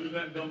 So do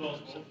that in dumbbells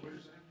both, what you're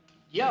saying?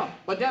 Yeah,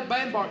 but that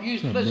band bar,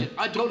 listen,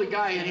 I told a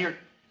guy in here,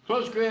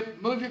 close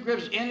grip, move your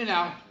grips in and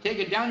out, take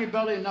it down your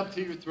belly and up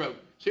through your throat.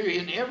 So you're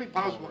hitting every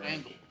possible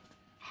angle.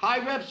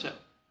 High reps though,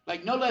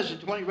 like no less than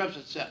 20 reps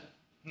a set.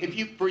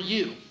 For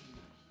you.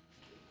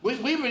 We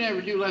would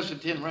never do less than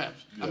 10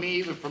 reps. I mean,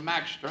 even for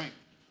max strength.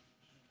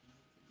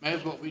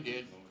 That's what we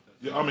did.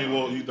 Yeah, I mean,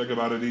 well, you think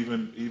about it,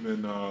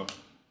 even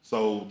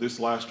so this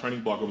last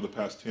training block over the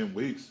past 10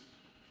 weeks,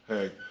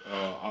 heck,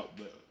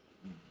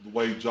 the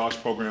way Josh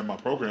programmed my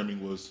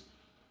programming was,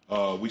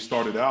 we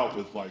started out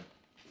with like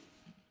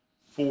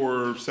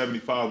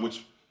 475,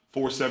 which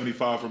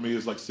 475 for me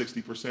is like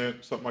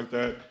 60%, something like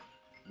that.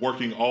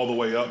 Working all the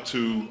way up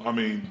to,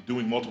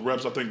 doing multiple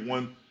reps. I think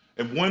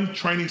in one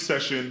training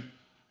session,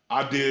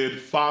 I did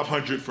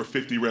 500 for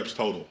 50 reps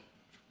total,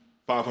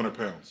 500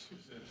 pounds.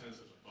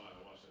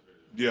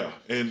 Yeah,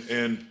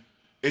 and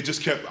it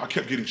just I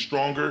kept getting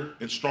stronger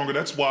and stronger.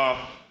 That's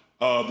why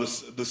the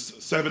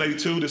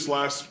 782 this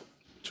last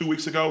 2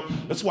 weeks ago,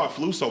 that's why I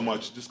flew so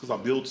much, just because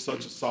I built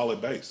such a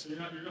solid base. So you're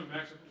going to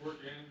max up work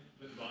and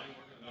then volume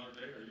work in another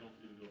day, or you don't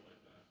even do it like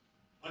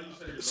that? How do you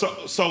set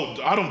your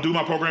So I don't do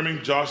my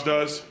programming, Josh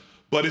does,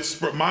 but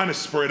mine is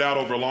spread out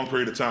over a long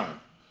period of time.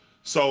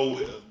 So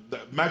the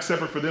max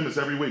effort for them is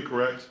every week,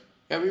 correct?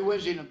 Every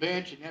Wednesday in the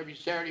bench and every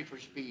Saturday for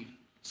speed.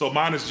 So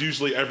mine is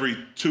usually every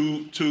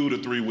two to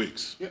 3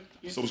 weeks. Yep.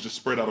 So it's just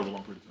spread out over a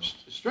long period of time.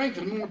 Strength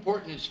is more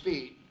important than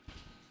speed.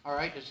 All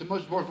right, it's the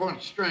most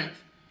important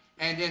strength.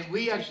 And then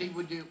we actually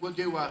we'll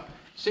do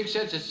 6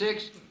 sets of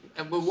 6,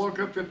 and we'll work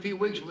up for a few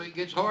weeks. When it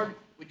gets hard,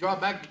 we drop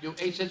back to do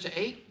 8 sets of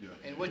 8. Yeah.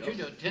 And what you're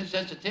doing, 10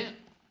 sets of 10.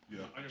 Yeah.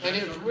 And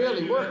it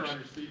really works.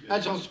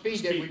 That's on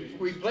speed day.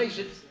 We replace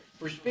it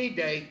for speed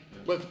day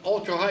with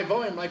ultra high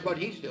volume like what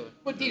he's doing,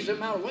 with decent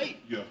amount of weight.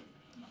 Yeah.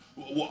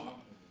 Well,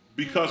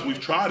 because we've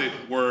tried it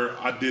where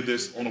I did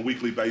this on a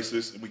weekly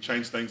basis and we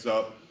changed things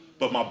up,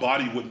 but my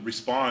body wouldn't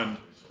respond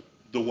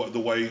the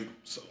way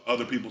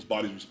other people's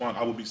bodies respond.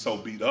 I would be so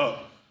beat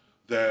up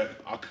that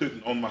I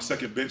couldn't. On my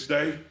second bench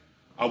day,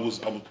 I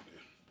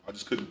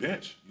just couldn't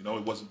bench.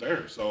 It wasn't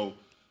there. So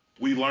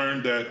we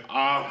learned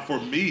that for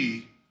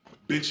me,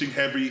 benching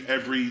heavy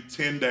every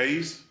 10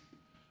 days,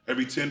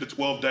 every 10 to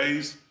 12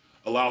 days,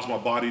 allows my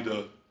body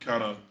to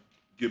kind of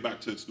get back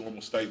to its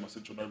normal state, my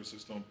central nervous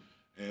system,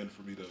 and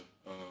for me to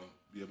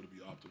be able to be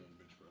optimal in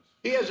bench press.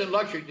 He has the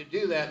luxury to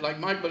do that, like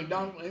Mike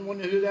McDonald. Anyone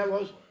know who that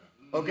was?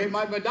 Okay,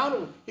 Mike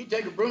McDonald, he'd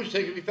take a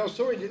broomstick if he felt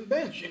sore, he didn't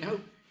bench, you know.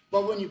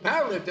 But when you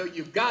powerlift, though,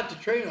 you've got to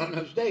train on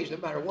those days, no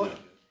matter what.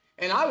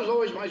 And I was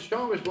always my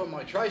strongest when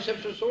my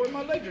triceps are sore and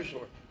my legs are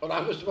sore. But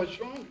I was my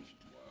strongest.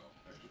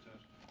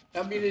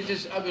 I mean,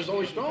 I was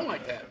always strong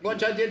like that.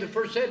 Once I did the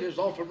first set, it was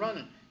all for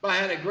running. But I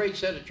had a great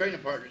set of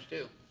training partners,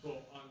 too. So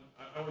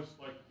I was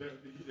like,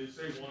 they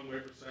say 1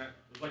 weight percent.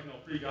 There's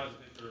like 3 guys I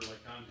think they're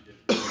like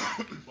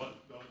conjugates. But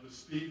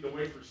the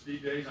weight for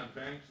speed days on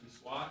banks and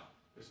squat,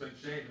 it's been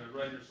changed. I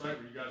read on your site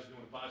where you guys are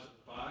doing 5 sets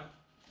of 5.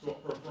 So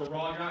for a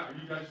raw guy, are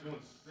you guys doing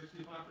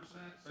 65%,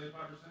 75%, 55%?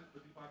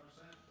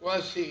 Well,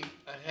 let's see.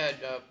 I had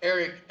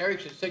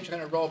Eric's a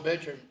 600 raw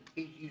bencher, and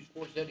he's used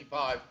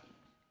 475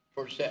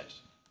 for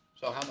sets.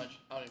 So how much?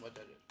 I don't know what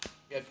that is.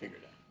 You got to figure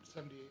it out.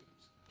 78.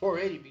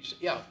 480.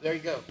 Yeah, there you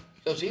go.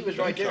 So he was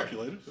right there.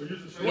 Calculator. So you're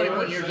just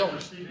 21 years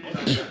old.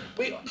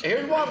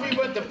 Here's why we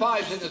went to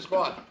 5s in the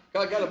squat.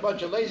 I got a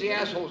bunch of lazy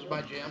assholes in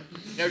my gym.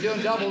 They're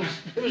doing doubles.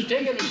 It was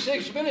taking them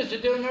 6 minutes to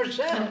do their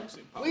set.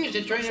 We used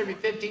to train every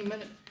 15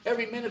 minutes,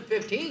 every minute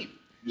 15.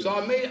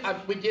 So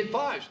we did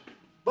 5s.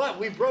 But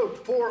we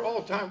broke 4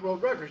 all-time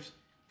world records.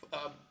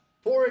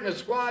 4 in the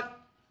squat.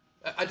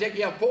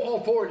 All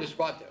 4 in the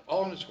squat there.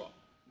 All in the squat.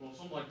 Well,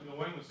 something like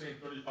Wayne was saying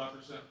 35%, 40%,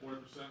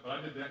 but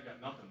I did that,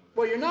 got nothing with it.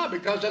 Well, you're not,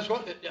 because that's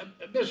what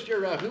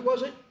Mr. Who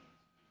was it?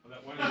 Well,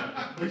 that Wayne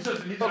got. He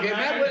says he's Okay, not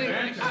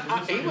Matt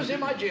back Whitting, he was in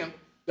my gym.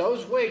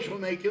 Those weights will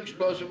make you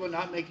explosive, will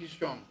not make you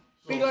strong.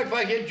 Be like if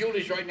I hit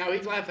Julius right now,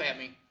 he'd laugh at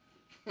me.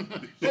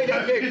 Hey,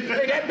 that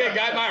big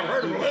guy might have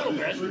hurt him a little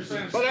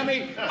bit. But I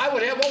mean, I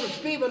would have all the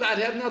speed, but I'd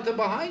have nothing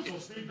behind So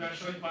it. speed bench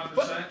 75%.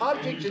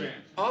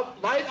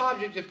 But light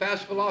objects at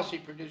fast velocity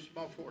produce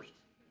small force.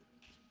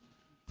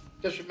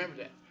 Just remember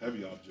that.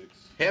 Heavy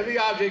objects. Heavy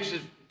objects is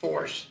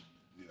force.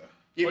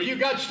 Yeah. If you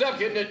got stuck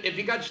in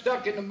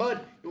the mud,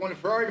 you want a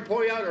Ferrari to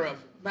pull you out or a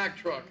Mack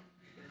truck?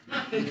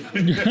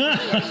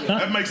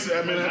 That makes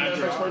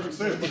perfect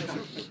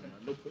sense.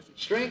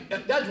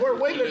 Strength, that's where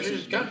weightlifters in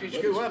this country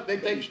screw up. They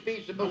think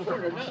speed's the most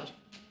important nuts.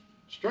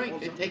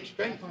 Strength, it takes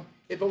strength.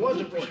 If it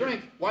wasn't for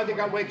strength, why they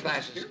got weight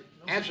classes?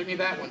 Answer me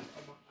that one.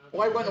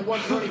 Why run a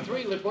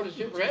 123 lift what a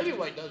super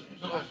heavyweight does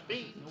for slow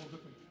speed?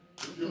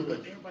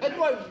 That's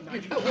why we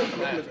got weight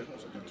classes.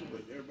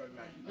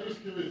 I'm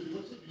just curious, it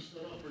looks like you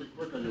set up pretty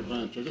quick on your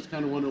bench. I just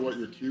kind of wonder what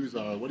your cues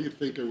are. What do you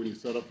think when you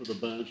set up for the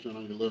bench and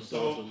on your lift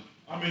offs? So,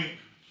 I mean,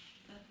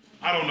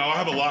 I don't know. I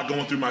have a lot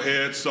going through my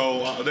head,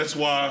 so that's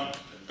why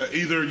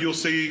either you'll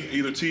see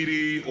either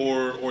TD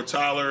or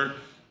Tyler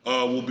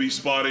will be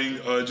spotting.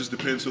 It just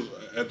depends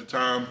at the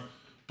time.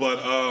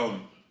 But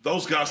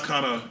those guys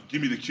kind of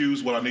give me the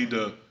cues what I need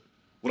to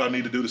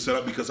do to set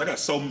up, because I got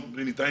so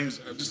many things.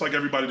 Just like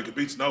everybody that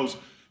competes knows,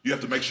 you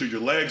have to make sure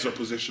your legs are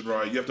positioned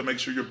right. You have to make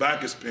sure your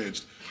back is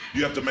pinched.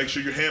 You have to make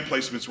sure your hand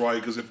placement's right,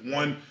 because if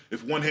one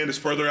hand is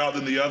further out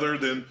than the other,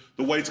 then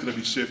the weight's going to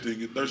be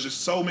shifting. There's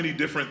just so many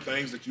different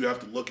things that you have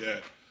to look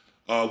at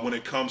when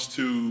it comes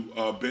to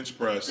bench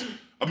press.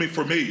 I mean,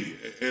 for me,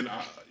 and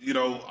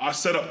I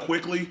set up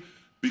quickly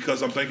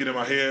because I'm thinking in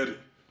my head,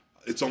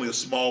 it's only a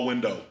small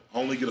window. I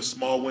only get a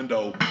small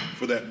window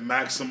for that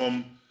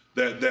maximum,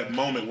 that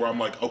moment where I'm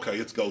like, okay,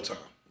 it's go time,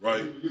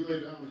 right? When you lay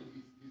down,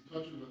 he's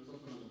touching with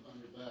something on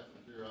your back,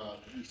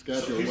 like your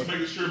schedule. So he's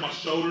making sure my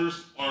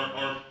shoulders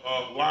are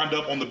lined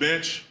up on the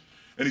bench,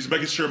 and he's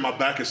making sure my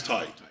back is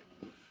tight.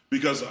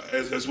 Because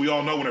as we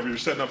all know, whenever you're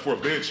setting up for a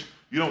bench,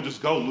 you don't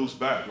just go loose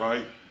back,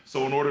 right?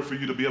 So in order for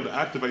you to be able to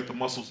activate the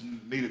muscles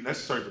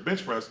necessary for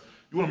bench press,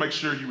 you want to make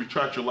sure you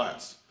retract your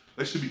lats.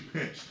 They should be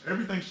pinched.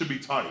 Everything should be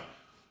tight.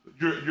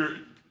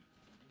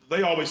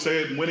 They always say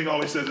it, and Winning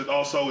always says it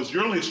also, is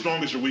you're only as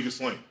strong as your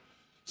weakest link.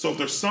 So if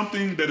there's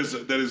something that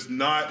is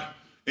not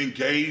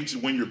engaged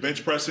when you're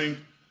bench pressing,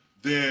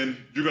 then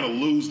you're going to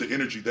lose the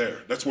energy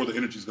there. That's where the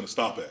energy is going to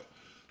stop at.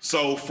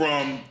 So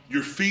from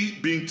your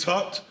feet being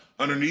tucked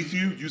underneath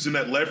you, using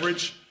that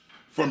leverage,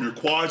 from your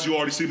quads, you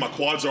already see my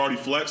quads are already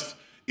flexed,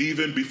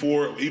 even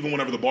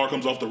whenever the bar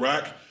comes off the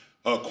rack,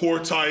 core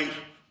tight,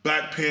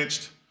 back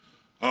pinched,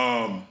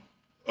 lats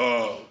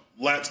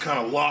kind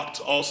of locked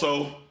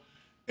also.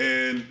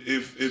 And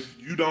if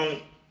you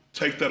don't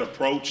take that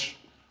approach,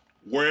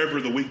 wherever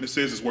the weakness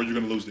is where you're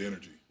going to lose the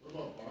energy. What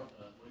about bar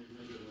path? What are you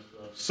thinking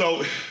with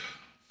So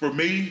for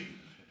me,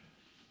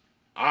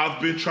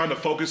 I've been trying to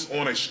focus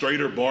on a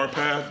straighter bar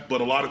path, but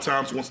a lot of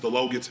times once the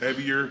load gets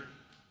heavier,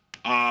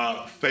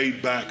 I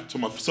fade back to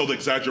the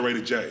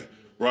exaggerated J,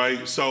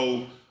 right?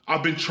 So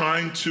I've been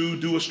trying to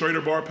do a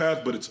straighter bar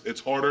path, but it's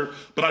harder.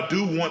 But I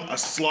do want a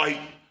slight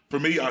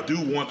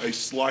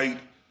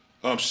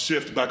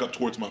shift back up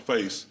towards my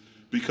face,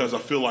 because I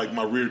feel like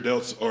my rear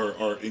delts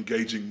are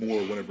engaging more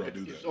whenever I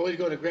do that. It's always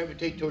going to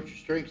gravitate towards your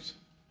strengths.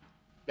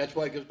 That's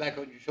why it goes back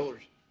on your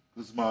shoulders.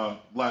 because my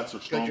lats are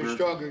Because stronger. you're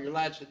stronger, your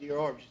lats and your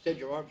arms. You said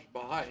your arms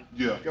are behind.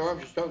 Yeah. If your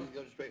arms are stronger, you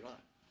go to straight line.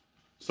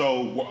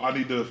 So I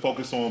need to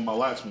focus on my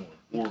lats more.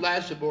 Or,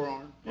 Lats and more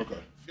arm. okay.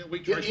 Get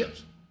weak You-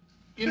 triceps.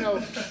 You know,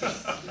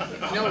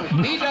 no,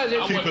 he does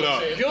it. Keep it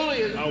up.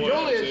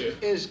 Julius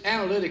is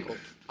analytical.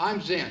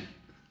 I'm Zen.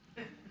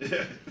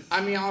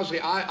 I mean,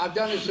 honestly, I've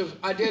done this.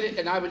 I did it,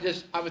 and I would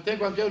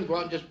think what I'm doing, go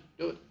out and just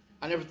do it.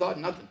 I never thought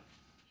nothing.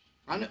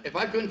 If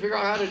I couldn't figure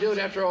out how to do it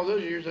after all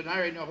those years, then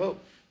I ain't no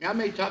hope. I mean, I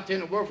made top 10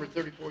 in the world for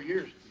 34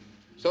 years.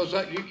 So it's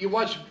like you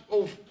watch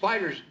old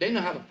fighters; they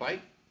know how to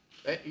fight.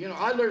 You know,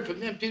 I learned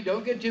from them too.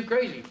 Don't get too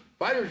crazy.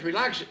 Fighters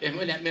relax and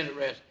win that minute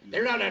rest.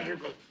 They're not out there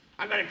going,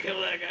 I gotta kill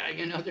that guy.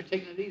 You know, they're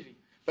taking it easy.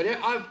 But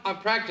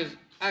I've practiced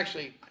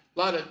actually a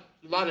lot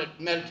of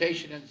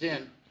meditation and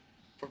Zen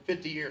for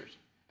 50 years,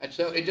 and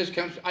so it just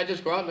comes. I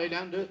just go out, lay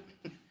down, and do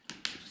it.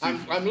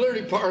 I'm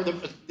literally part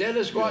of the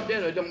dead squat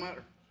dead. It don't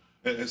matter.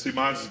 And see,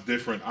 mine's is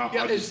different. I'm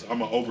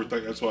an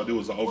overthink. That's what I do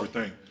is I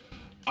overthink.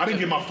 I didn't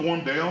get my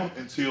form down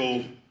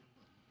until,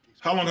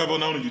 how long have I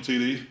known you,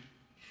 TD?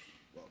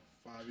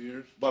 5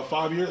 years. About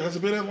 5 years? Has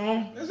it been that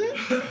long? That's it.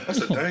 That's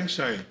a dang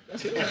shame.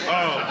 That's it.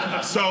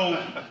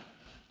 So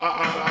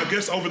I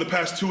guess over the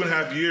past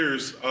 2.5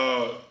 years,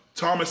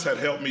 Thomas had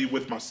helped me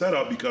with my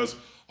setup because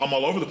I'm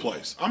all over the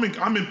place. I'm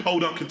in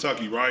Podunk,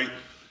 Kentucky, right?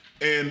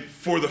 And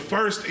for the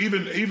first,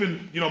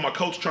 even you know, my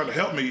coach trying to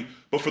help me,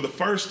 but for the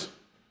first,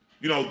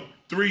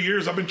 3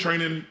 years, I've been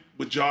training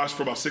with Josh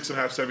for about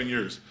 6.5, 7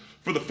 years.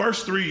 For the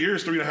first 3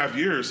 years, 3.5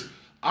 years,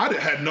 I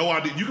had no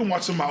idea. You can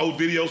watch some of my old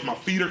videos. My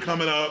feet are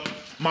coming up.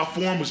 My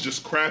form was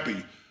just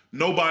crappy.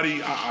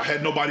 I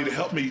had nobody to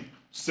help me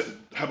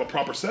have a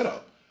proper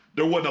setup.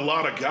 There wasn't a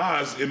lot of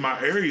guys in my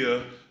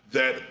area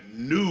that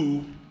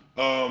knew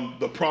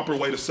the proper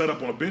way to set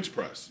up on a bench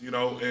press,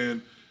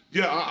 and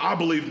yeah, I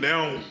believe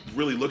now,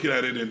 really looking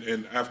at it,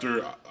 and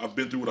after I've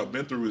been through what I've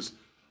been through, is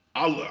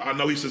I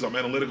know he says I'm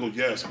analytical,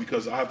 yes,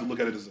 because I have to look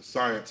at it as a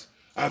science.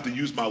 I have to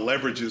use my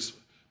leverages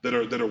that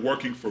are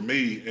working for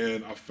me,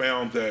 and I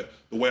found that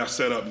the way I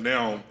set up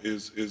now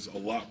is a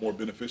lot more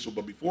beneficial.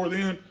 But before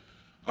then,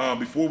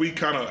 before we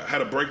kind of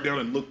had a breakdown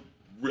and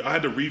I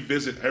had to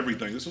revisit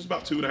everything. This was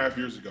about 2.5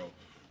 years ago.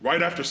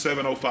 Right after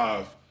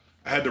 705,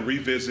 I had to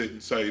revisit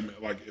and say,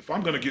 like, if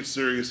I'm gonna get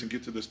serious and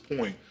get to this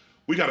point,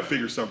 we gotta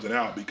figure something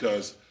out,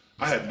 because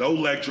I had no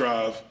leg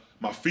drive,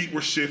 my feet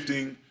were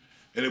shifting,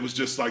 and it was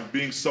just like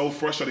being so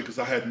frustrated because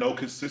I had no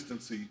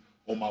consistency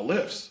on my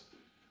lifts.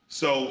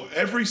 So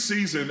every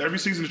season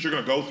that you're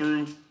gonna go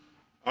through,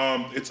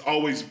 it's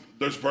always,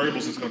 there's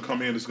variables that's gonna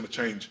come in, that's gonna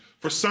change.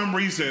 For some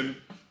reason,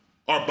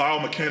 our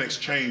biomechanics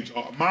change.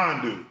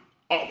 Mine do,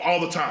 all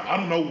the time. I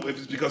don't know if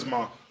it's because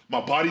my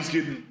body's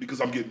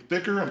because I'm getting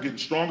thicker, I'm getting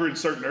stronger in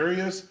certain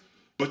areas,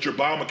 but your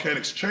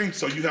biomechanics change.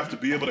 So you have to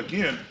be able to,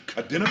 again,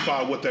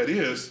 identify what that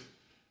is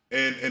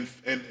and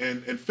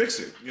fix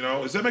it.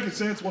 Is that making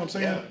sense, what I'm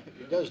saying? Yeah,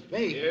 it does to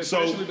me. Yeah,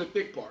 especially the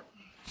thick part.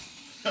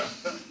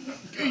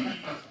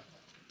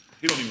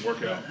 He don't even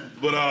work out.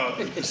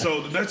 But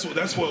so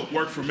that's what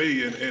worked for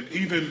me, and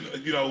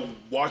even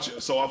watching.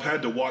 So I've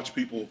had to watch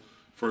people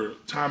for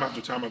time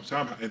after time after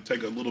time and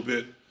take a little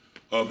bit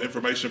of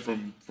information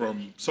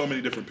from so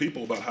many different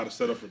people about how to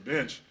set up for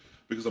bench,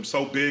 because I'm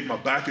so big, my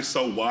back is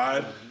so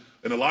wide,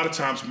 and a lot of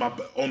times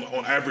on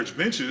average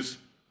benches,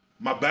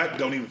 my back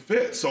don't even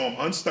fit. So I'm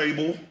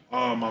unstable.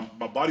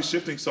 My body's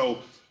shifting. So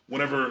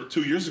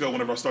 2 years ago,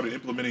 whenever I started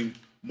implementing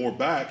more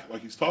back,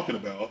 like he's talking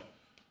about,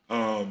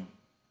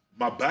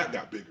 my back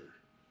got bigger.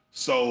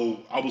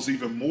 So I was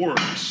even more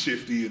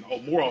shifty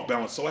and more off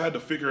balance. So I had to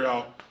figure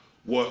out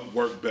what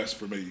worked best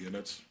for me. And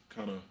that's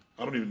kind of,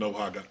 I don't even know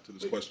how I got to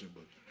this question,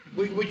 but.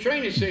 We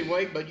train the same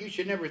way, but you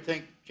should never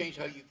change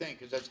how you think,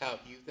 because that's how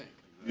you think.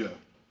 Yeah.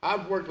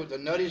 I've worked with the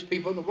nuttiest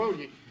people in the world.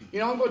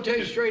 I'm going to tell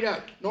you straight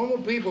up, normal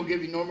people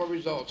give you normal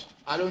results.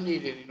 I don't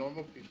need any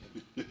normal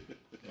people.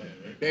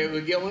 They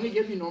will only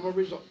give you normal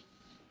results.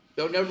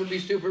 They'll never be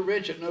super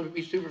rich. They'll never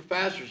be super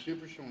fast or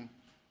super strong.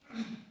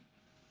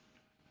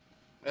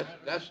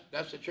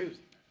 That's the truth.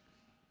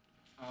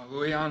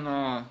 Louis,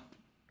 I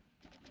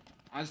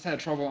just had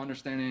trouble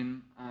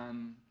understanding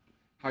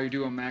how you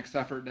do a max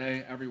effort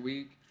day every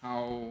week,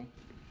 how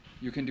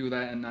you can do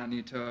that and not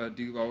need to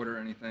deload or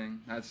anything.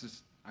 I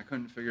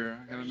haven't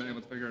been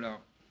able to figure it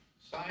out.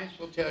 Science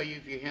will tell you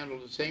if you handle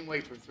the same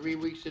weight for 3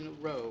 weeks in a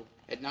row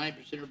at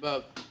 90% or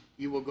above,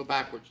 you will go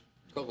backwards.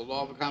 It's called the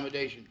law of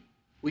accommodation.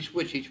 We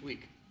switch each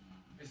week.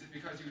 Is it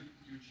because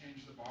you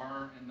change the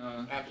bar and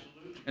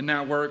Absolutely. and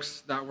that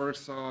works In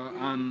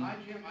on? my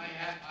gym, I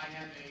have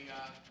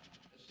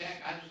a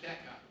stack guy.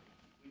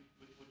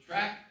 We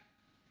track,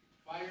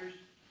 fighters,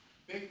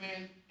 big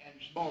men, and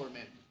smaller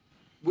men.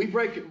 We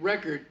break a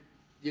record,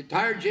 the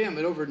entire gym,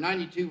 at over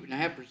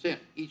 92.5%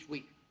 each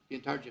week, the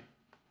entire gym,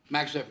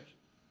 max efforts.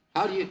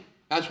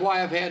 That's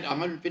why I've had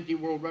 150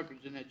 world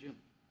records in that gym.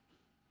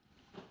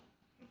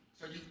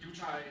 So you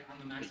try on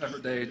the max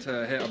effort day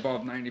to hit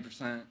above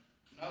 90%.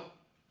 No,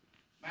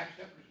 max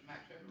effort is max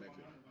effort,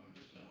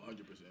 100%. 100%.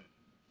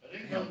 But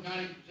it ain't above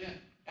 90%.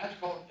 That's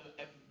called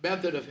a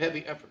method of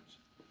heavy efforts.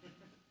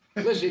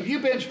 Listen, if you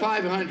bench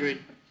 500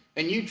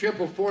 and you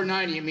triple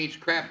 490, it means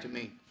crap to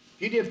me.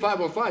 If you did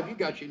 505, you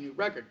got your new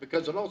record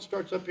because it all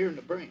starts up here in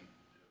the brain.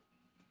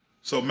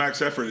 So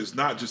max effort is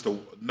not just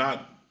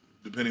not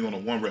depending on a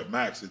 1 rep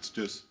max. It's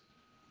just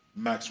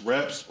max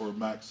reps or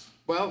max.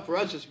 Well, for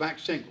us, it's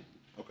max single.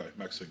 Okay,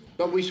 max single.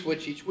 But we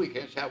switch each week.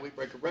 That's how we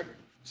break a record.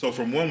 So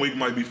from 1 week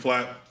might be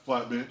flat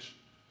bench.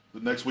 The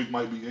next week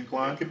might be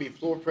incline. It could be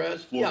floor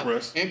press. Floor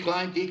press.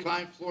 Incline,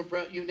 decline, floor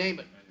press, you name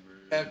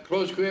it.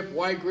 Close grip,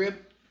 wide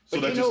grip. So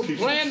But that you know, just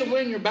keeps plan on- to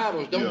win your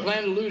battles. Don't Yeah.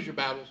 plan to lose your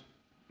battles.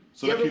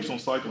 So You that ever- keeps on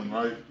cycling,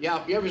 right?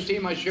 Yeah, you ever see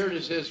my shirt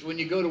that says, when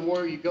you go to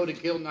war, you go to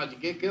kill, not to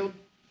get killed?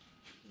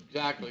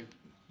 Exactly.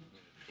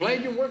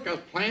 Plan your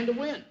workouts, plan to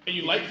win. And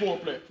you like floor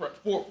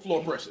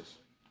presses.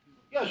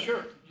 Yeah,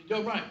 sure, you're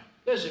doing right.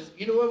 Listen,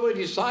 you know what, we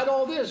decide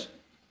all this?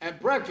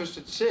 At breakfast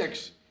at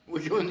 6,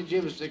 we go in the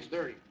gym at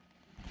 6:30.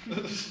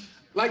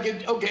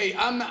 Okay,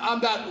 I'm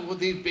not with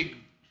these big,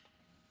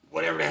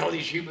 whatever the hell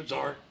these humans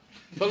are.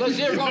 But let's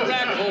say we're going to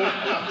rabbit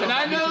hole, and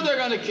I know they're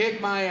going to kick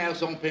my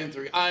ass on pin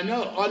 3. I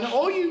know.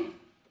 Oh, you.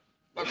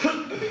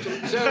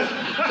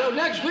 So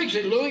next week,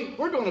 said Louie,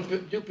 we're going to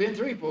do pin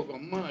 3. People go,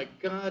 my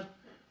God,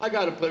 I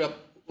got to put up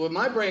with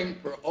my brain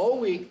for all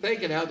week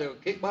thinking how they'll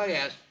kick my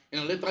ass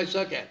and lift I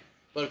suck at.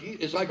 But if you,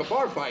 it's like a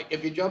bar fight.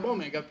 If you jump on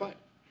me, you got to fight.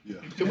 Yeah.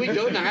 So we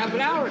do it in a half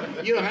an hour.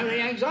 You don't have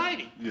any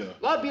anxiety. Yeah.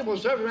 A lot of people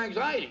suffer from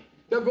anxiety.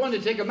 They're going to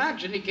take a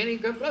max and they can't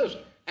even come close.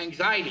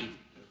 Anxiety.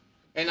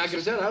 And like I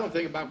said, I don't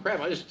think about crap.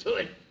 I just do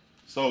it.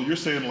 So you're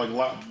saying like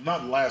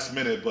not last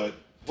minute, but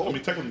I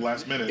mean technically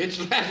last minute. It's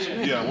last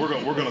minute. Yeah,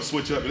 we're gonna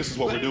switch up. This is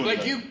what we're doing.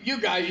 Like today. you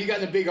guys, you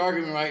got in a big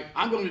argument, right?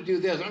 I'm going to do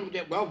this. I'm going to do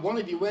that. Well, one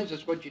of you wins.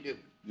 That's what you do.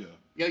 Yeah.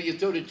 You know, you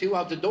throw the 2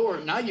 out the door.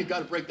 Now you got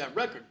to break that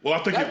record. Well, I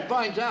think that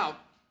finds out.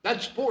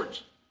 That's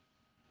sports.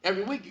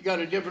 Every week you got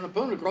a different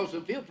opponent across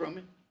the field from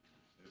you.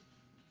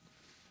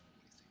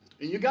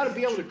 And you got to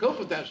be able to cope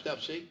with that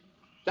stuff, see?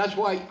 That's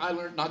why I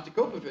learned not to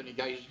cope with any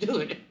guys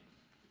doing it.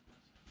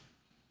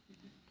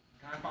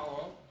 Can I follow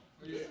up?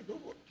 Yeah, go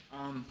for it.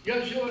 You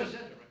understand what I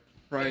said,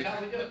 right? Right. That's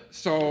how we do it.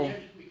 So,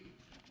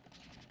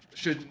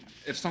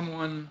 if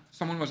someone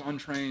was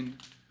untrained,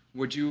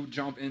 would you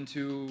jump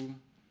into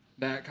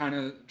that kind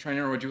of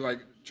training, or would you like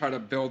try to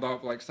build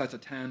up like sets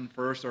of 10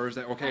 first, or is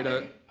it okay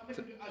to? I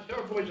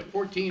started boys at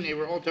 14. They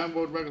were all-time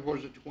world record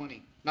holders at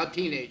 20. Not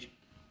teenage,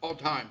 all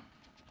time.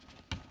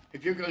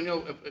 If you're going to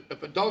know,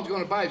 if a dog's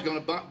going to bite, he's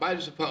going to bite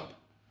as a pup.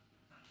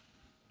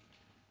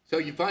 So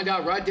you find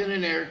out right then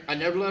and there. I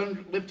never let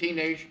them live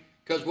teenage,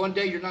 because one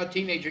day you're not a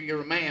teenager,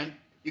 you're a man.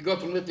 You go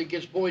from lifting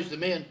against boys to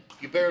men.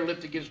 You better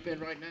lift against men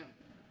right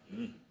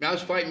now. Now, I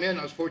was fighting men.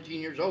 I was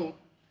 14 years old.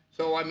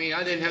 So, I mean,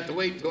 I didn't have to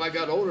wait until I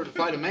got older to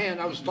fight a man.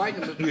 I was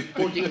fighting them at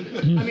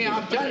 14. I mean,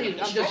 I'm telling you,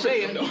 I'm just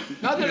saying.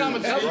 Not that I'm a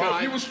tough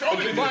guy. You were stronger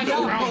but than you find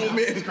them out. grown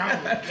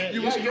men.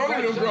 You were Yeah,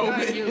 stronger than grown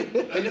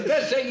men. And the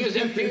best thing is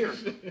in fear.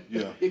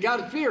 Yeah. You got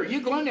to fear. You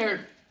go in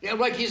there,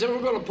 like he said,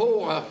 we're going to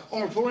pull on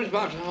a 4-inch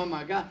box. Oh,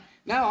 my God.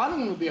 Now, I don't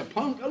want to be a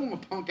punk. I don't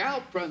want to punk out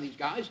in front of these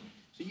guys.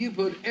 So you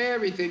put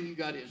everything you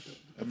got into it.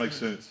 That makes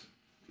sense.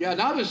 Yeah,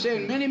 and I was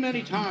saying many,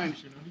 many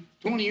times,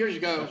 20 years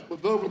ago,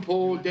 with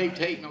Vogelpool, Dave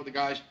Tate, and all the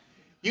guys,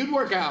 you'd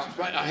work out,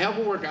 right, a hell of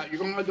a workout. You're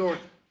going out the door.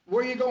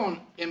 Where are you going,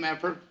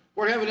 MFer?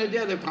 We're having a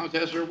deadlift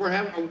contest, or we're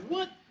having a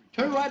what?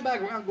 Turn right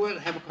back around, go ahead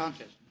and have a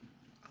contest.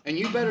 And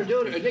you better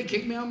do it, or they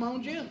kick me out of my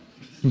own gym.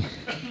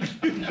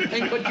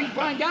 But you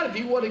find out if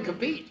you want to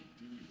compete.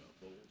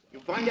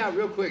 You'll find out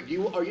real quick.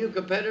 Are you a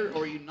competitor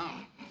or are you not?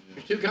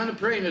 There's 2 kinds of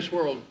prey in this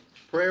world.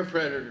 Prey or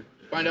predator.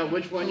 Find out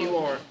which one you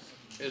are.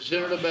 The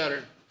sooner the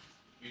better.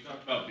 You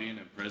talked about being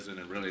in prison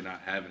and really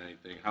not having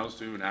anything. How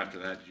soon after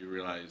that did you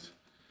realize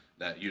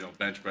that, you know,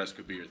 bench press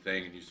could be your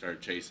thing and you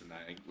started chasing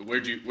that? And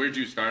where'd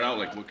you start out?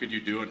 Like, what could you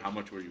do and how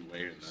much were you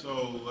weighing? Then?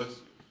 So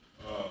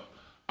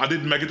I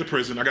didn't make it to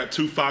prison. I got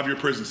 2 5-year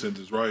prison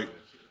sentences, right?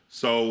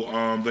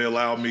 So they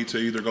allowed me to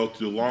either go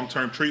to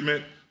long-term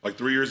treatment, like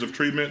 3 years of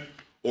treatment,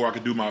 or I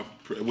could do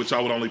which I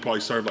would only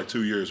probably serve like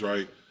 2 years,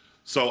 right?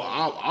 So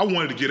I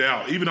wanted to get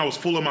out. Even though I was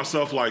full of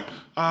myself, like,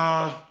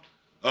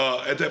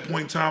 at that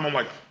point in time, I'm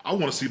like, I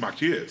want to see my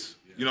kids,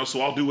 you know, so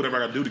I'll do whatever I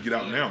got to do to get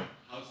out now.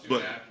 How soon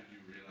But after did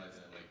you realize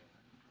that, like,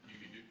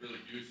 you could really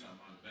do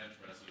something on the bench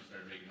press and you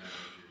started making that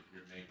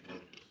your main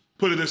focus?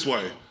 put it this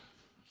way,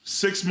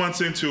 6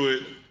 months into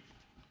it,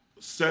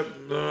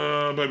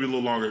 maybe a little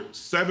longer,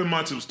 7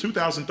 months, it was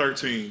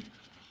 2013,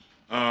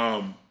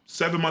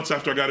 7 months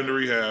after I got into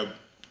rehab,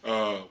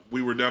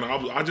 we were down,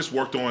 I just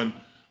worked on,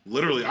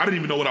 literally, I didn't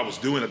even know what I was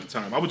doing at the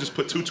time. I would just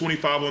put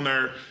 225 on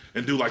there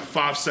and do like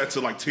 5 sets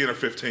of like 10 or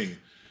 15.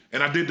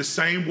 And I did the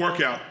same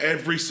workout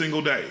every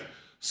single day.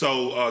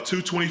 So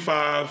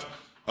 225,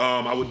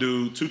 I would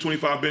do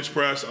 225 bench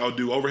press, I would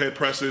do overhead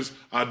presses,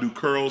 I'd do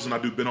curls, and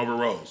I'd do bent over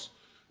rows.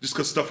 Just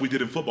because stuff we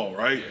did in football,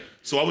 right? Yeah.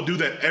 So I would do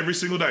that every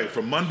single day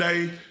from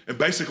Monday, and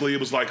basically it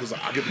was like, because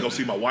I get to go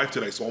see my wife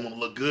today, so I want to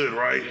look good,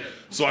 right? Yeah.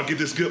 So I get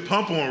this good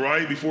pump on,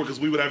 right? Because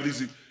we would have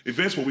these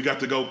events where we got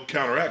to go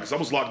counteract, because I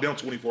was locked down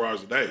 24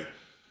 hours a day.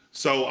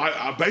 So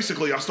I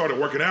basically started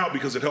working out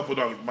because it helped with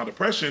my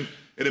depression,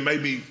 and it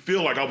made me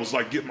feel like I was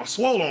like getting my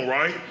swole on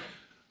right.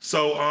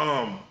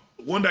 So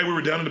one day we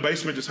were down in the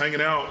basement just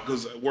hanging out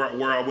because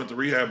where I went to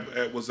rehab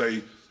at was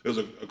a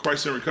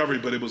crisis in recovery,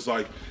 but it was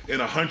like in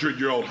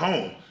 100-year-old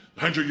home.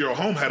 The 100-year-old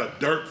home had a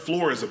dirt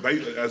floor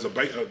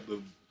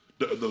the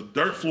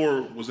dirt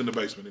floor was in the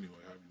basement anyway.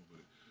 However you put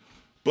it.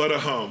 But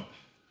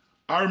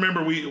I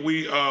remember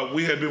we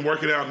had been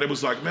working out, and it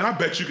was like, man, I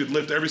bet you could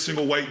lift every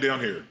single weight down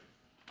here.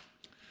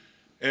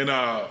 And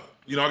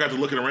you know, I got to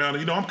looking around, and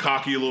you know, I'm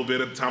cocky a little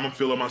bit at the time. I'm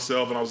feeling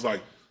myself, and I was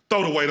like,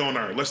 throw the weight on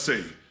there. Let's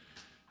see.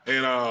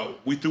 And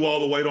we threw all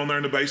the weight on there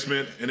in the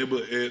basement, and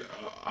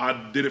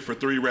I did it for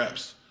 3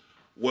 reps.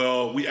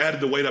 Well, we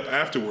added the weight up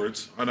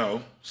afterwards. I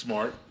know,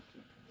 smart.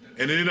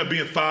 And it ended up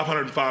being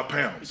 505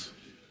 pounds.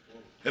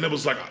 And it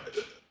was like,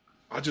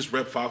 I just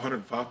repped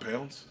 505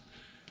 pounds?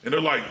 And they're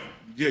like,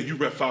 yeah, you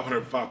rep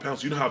 505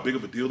 pounds. You know how big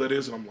of a deal that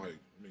is? And I'm like,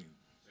 I mean.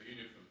 So you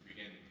knew from the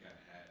beginning you kind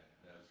of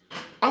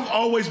had it. I've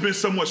always been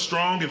somewhat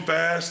strong and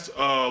fast.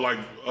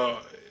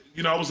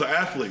 You know, I was an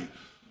athlete.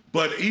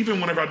 But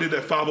even whenever I did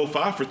that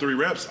 505 for 3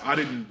 reps, I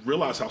didn't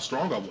realize how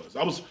strong I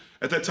was.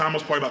 At that time, I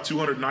was probably about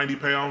 290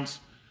 pounds.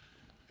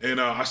 And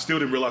I still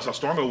didn't realize how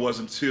strong I was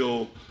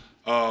until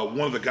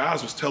one of the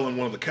guys was telling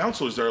one of the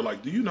counselors there,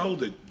 like, do you know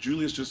that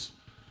Julius just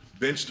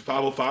benched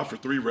 505 for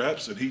 3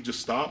 reps and he just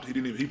stopped?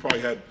 He probably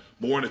had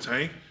more in the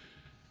tank.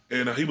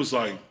 And he was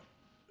like,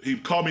 he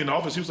called me in the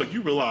office. He was like,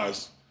 you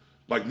realize,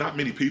 like, not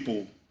many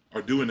people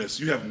are doing this.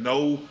 You have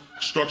no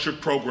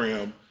structured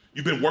program.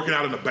 You've been working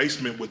out in the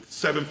basement with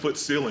 7-foot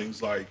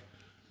ceilings. Like,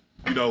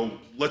 you know,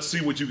 let's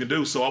see what you can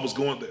do. So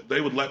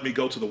they would let me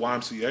go to the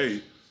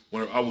YMCA.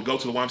 When I would go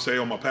to the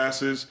YMCA on my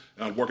passes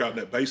and I'd work out in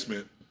that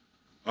basement.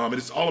 And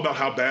it's all about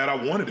how bad I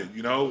wanted it,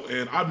 you know?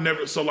 And I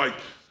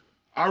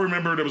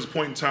remember there was a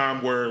point in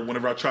time where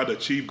whenever I tried to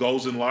achieve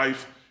goals in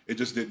life, it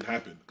just didn't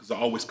happen because I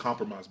always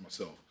compromised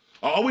myself.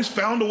 I always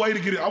found a way to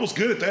get it. I was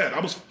good at that. I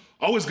was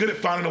always good at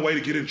finding a way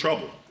to get in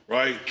trouble,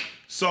 right?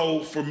 So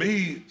for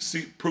me,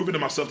 proving to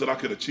myself that I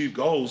could achieve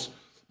goals,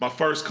 my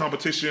first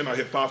competition, I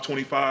hit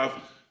 525.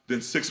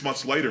 Then 6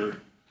 months later,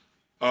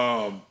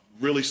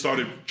 really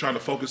started trying to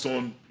focus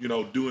on, you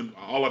know, doing,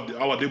 all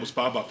I did was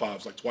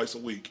 5x5s, like twice a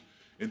week.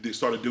 And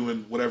started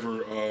doing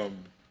whatever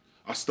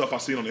stuff I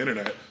seen on the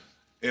internet.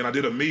 And I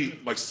did a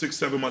meet like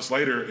 6-7 months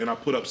later, and I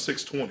put up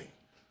 620.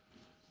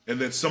 And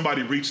then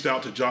somebody reached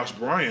out to Josh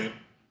Bryant,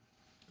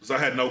 because I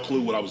had no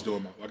clue what I was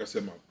doing. Like I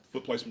said, my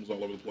foot placement was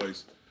all over the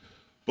place.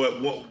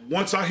 But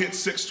once I hit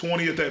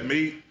 620 at that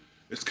meet,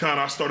 it's kind of,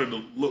 I started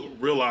to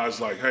realize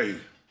like, hey,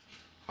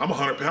 I'm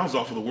 100 pounds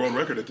off of the world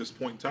record at this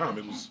point in time.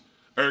 It was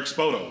Eric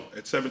Spoto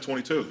at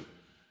 722.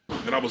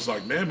 And I was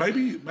like, man,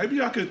 maybe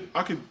I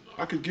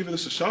could give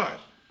this a shot.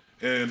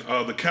 And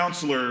the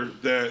counselor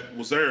that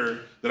was there,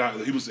 he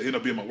ended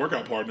up being my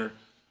workout partner,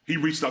 he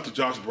reached out to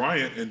Josh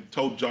Bryant and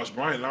told Josh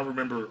Bryant, and I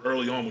remember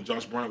early on when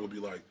Josh Bryant would be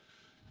like,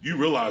 you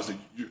realize that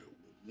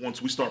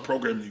once we start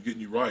programming you, getting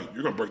you right,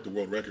 you're gonna break the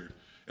world record.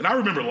 And I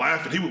remember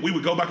laughing. We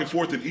would go back and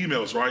forth in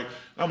emails, right?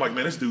 And I'm like,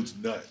 man, this dude's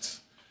nuts.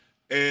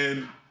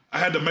 And I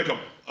had to make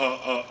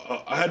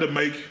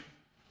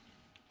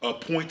a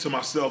point to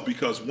myself,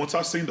 because once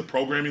I seen what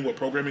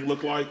programming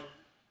looked like,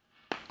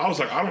 I was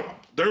like,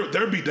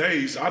 there'd be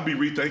days I'd be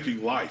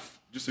rethinking life,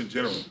 just in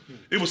general.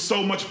 It was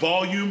so much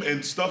volume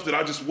and stuff that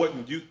I just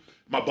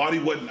my body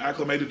wasn't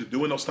acclimated to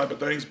doing those type of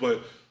things,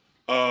 but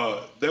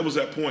there was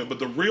that point. But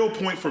the real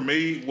point for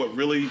me, what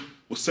really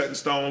was set in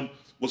stone,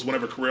 was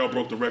whenever Carell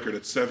broke the record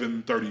at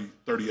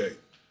 7:38.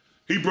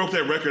 He broke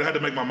that record. I had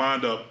to make my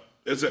mind up.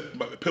 It's a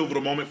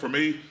pivotal moment for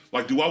me.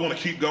 Like, do I want to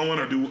keep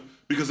going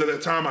because at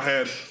that time I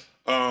had,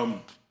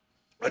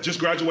 I just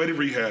graduated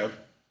rehab.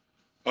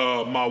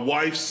 My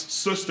wife's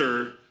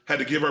sister had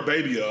to give her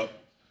baby up,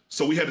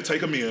 so we had to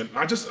take him in.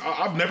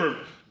 I've never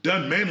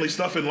done manly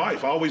stuff in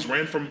life. I always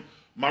ran from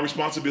my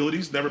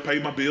responsibilities, never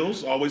paid my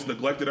bills, always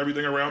neglected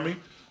everything around me.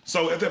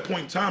 So at that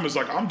point in time, it's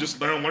like, I'm just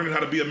learning how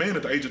to be a man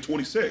at the age of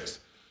 26.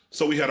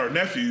 So we had our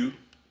nephew,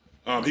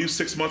 he was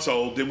 6 months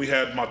old. Then we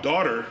had my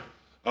daughter,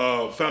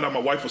 found out my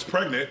wife was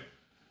pregnant.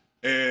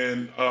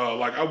 And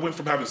I went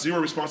from having zero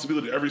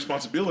responsibility to every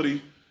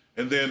responsibility.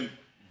 And then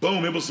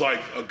boom, it was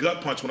like a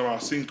gut punch whenever I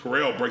seen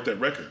Carell break that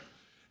record.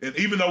 And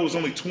even though it was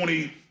only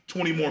 20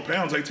 more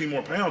pounds, 18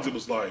 more pounds, it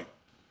was like,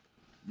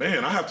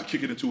 man, I have to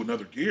kick it into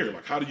another gear.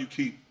 Like, how do you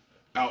keep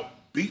out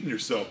beating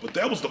yourself? But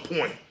that was the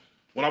point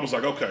when I was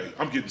like, okay,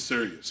 I'm getting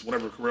serious.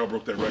 Whenever Carell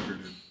broke that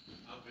record. And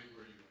how big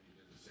were you when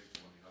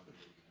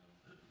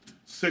you did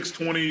the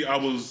 620? How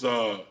big were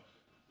you now?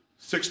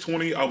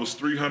 620, I was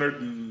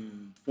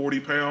 340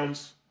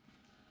 pounds.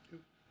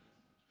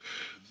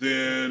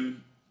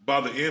 Then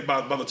by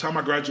the time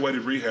I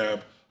graduated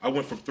rehab, I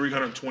went from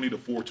 320 to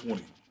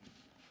 420.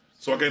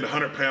 So I gained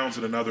 100 pounds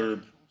in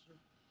another,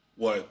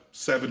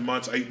 7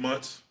 months, 8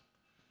 months.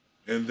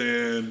 And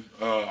then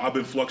I've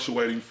been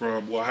fluctuating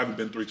from, I haven't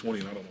been 320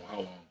 in I don't know how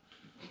long.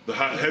 The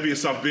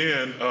heaviest I've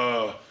been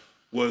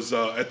was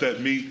at that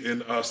meet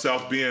in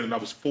South Bend, and I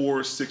was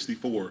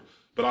 464.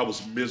 But I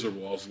was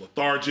miserable. I was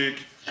lethargic.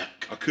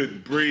 I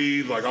couldn't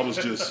breathe. Like, I was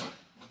just...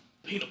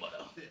 Peanut butter.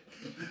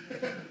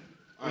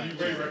 What are you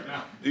weighing right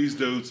now? These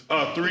dudes,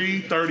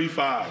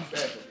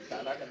 335.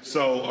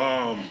 So,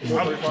 I'm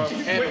sorry,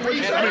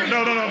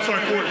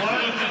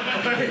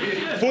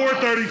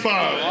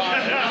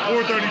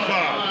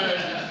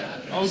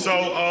 435.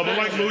 So, but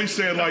like Louie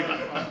said, like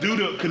due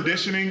to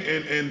conditioning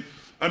and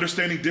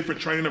understanding different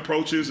training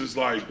approaches, is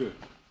like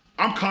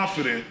I'm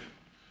confident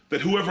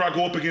that whoever I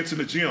go up against in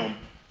the gym,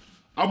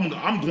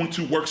 I'm going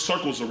to work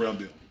circles around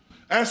them.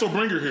 As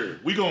Bringer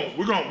here, we're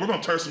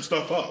gonna tear some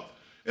stuff up.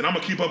 And I'm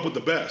gonna keep up with the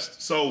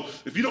best. So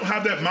if you don't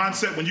have that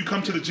mindset when you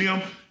come to the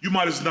gym, you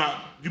might as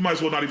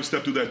well not even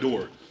step through that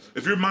door.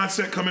 If your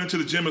mindset coming into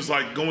the gym is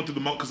like going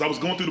through because I was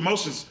going through the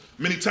motions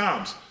many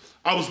times.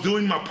 I was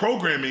doing my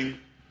programming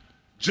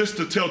just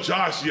to tell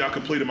Josh, yeah, I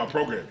completed my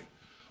programming.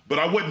 But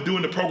I wasn't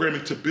doing the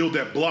programming to build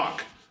that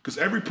block, because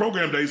every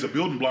program day is a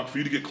building block for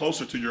you to get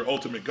closer to your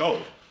ultimate goal.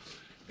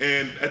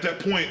 And at that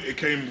point, it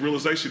came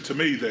realization to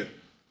me that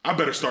I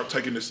better start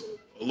taking this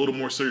a little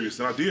more serious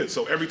than I did.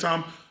 So every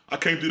time I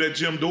came through that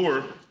gym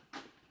door,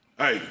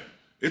 hey,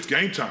 it's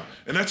game time.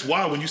 And that's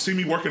why when you see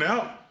me working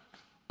out,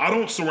 I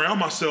don't surround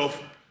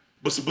myself,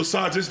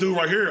 besides this dude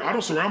right here, I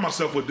don't surround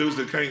myself with dudes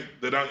that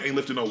ain't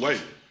lifting no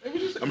weight. I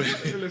mean,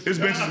 his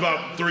bench is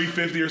about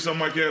 350 or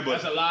something like that.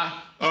 But that's a lie.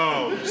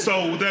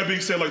 So with that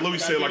being said, like Louie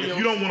said, like if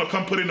you don't want to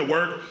come put in the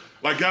work,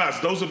 like guys,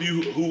 those of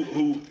you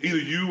who either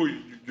you or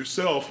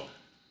yourself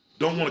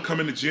don't want to come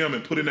in the gym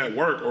and put in that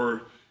work,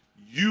 or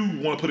you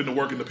want to put in the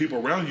work and the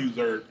people around you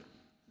that are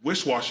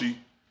wish-washy,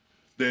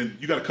 then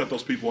you got to cut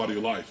those people out of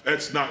your life.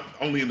 That's not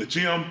only in the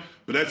gym,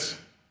 but that's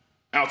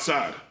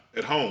outside,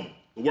 at home,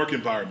 the work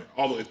environment.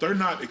 Although if they're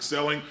not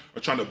excelling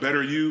or trying to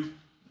better you,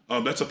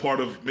 that's a part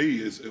of me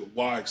is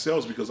why I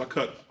excels, because I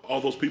cut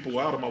all those people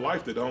out of my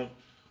life that don't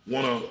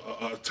want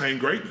to attain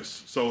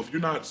greatness. So if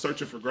you're not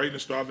searching for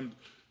greatness, striving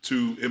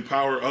to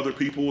empower other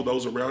people,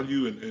 those around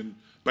you, and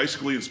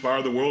basically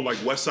inspire the world, like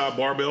Westside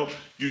Barbell,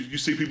 you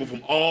see people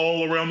from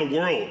all around the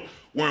world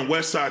wearing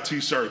Westside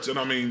t-shirts. And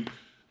I mean,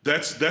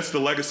 that's the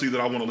legacy that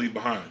I want to leave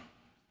behind.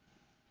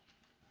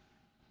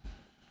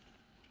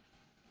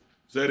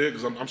 Is that it?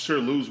 Because I'm sure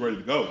Lou's ready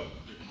to go.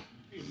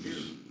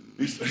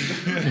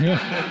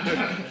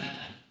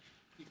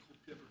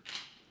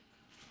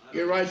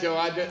 You're right, though.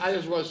 I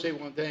just want to say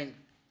one thing.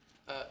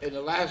 In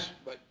the last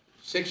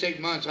 6-8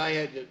 months,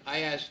 I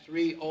asked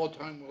 3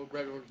 all-time world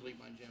records to leave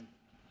my gym.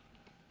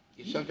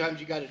 Sometimes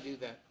you got to do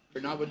that. If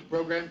you're not with the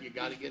program, you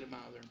got to get them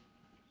out of there.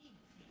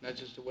 That's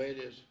just the way it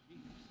is.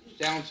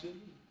 Sounds,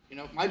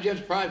 my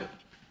gym's private.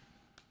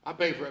 I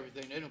pay for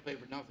everything. They don't pay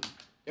for nothing.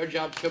 Their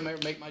job is to come here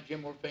and make my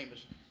gym more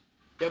famous.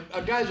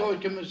 Guys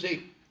always come and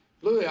say,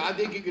 Louie, I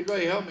think you could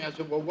really help me. I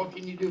said, well, what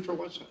can you do for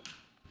Westside?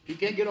 If you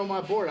can't get on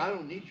my board, I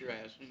don't need your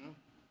ass,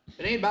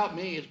 It ain't about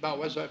me, it's about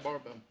Westside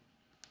Barbell.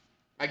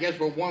 I guess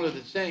we're one of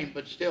the same,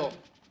 but still,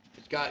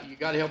 you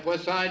got to help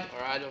Westside,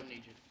 or I don't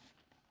need you.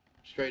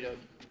 Straight up.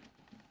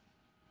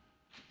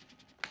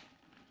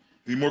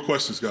 Any more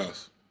questions,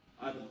 guys?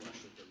 I have a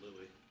question for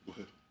Louie. Go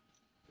ahead.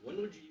 When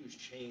would you use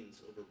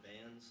chains over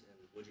bands, and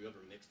would you ever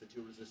mix the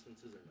two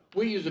resistances or no?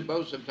 We use them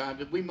both sometimes,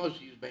 but we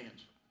mostly use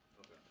bands.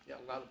 Okay. Yeah,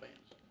 a lot of bands.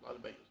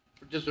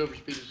 For just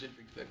overspeed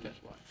eccentric effect,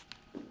 that's why.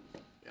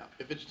 Yeah,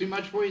 if it's too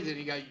much for you, then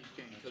you got to use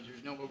chain, because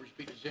there's no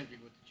overspeed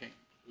eccentric with the chain.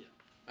 Yeah.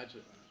 That's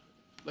it.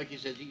 Like he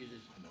says, he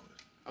uses.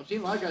 I've seen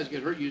a lot of guys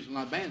get hurt using a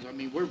lot of bands. I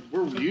mean, we're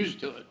used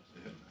to it.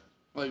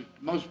 Like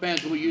most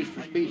bands we use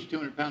for speed is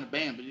 200-pound a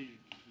band, but these are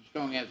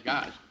strong-ass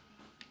guys.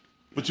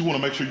 But you want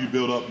to make sure you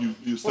build up, you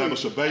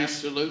establish a base.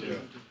 Absolutely.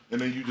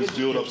 And then you just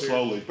build up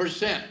slowly.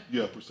 Percent.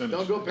 Yeah, percentage.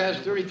 Don't go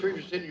past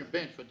 33% of your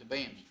bench with the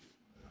bands.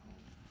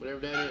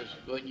 Whatever that is,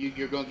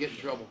 you're going to get in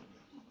trouble.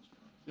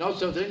 And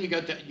also, then you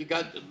got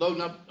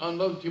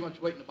unloading too much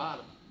weight in the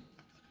bottom.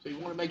 So you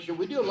want to make sure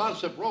we do a lot of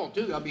stuff wrong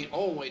too. I mean,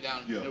 all the way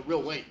down,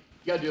 real weight.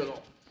 You got to do it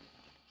all.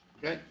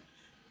 Okay.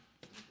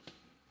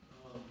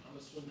 I'm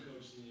a swim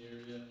coach in the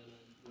area, and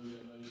I know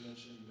you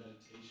mentioned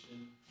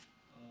meditation.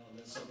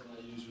 That's something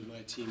I use with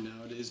my team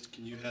nowadays.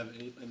 Can you have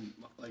any? And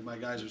like my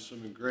guys are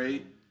swimming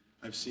great.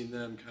 I've seen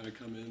them kind of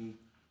come in,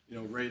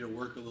 ready to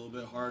work a little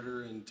bit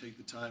harder and take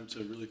the time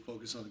to really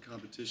focus on the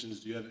competitions.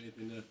 Do you have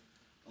anything to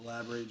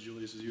elaborate,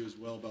 Julius, as you as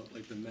well, about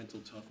like the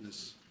mental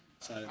toughness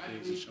side of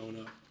things and showing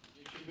up?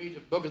 You should read the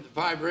book of the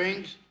 5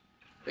 rings.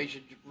 They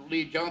should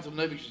read Jonathan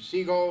Livingston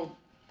Seagull.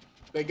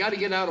 They got to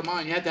get out of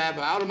mind. You have to have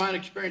an out of mind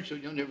experience so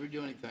you'll never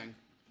do anything.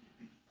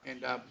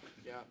 And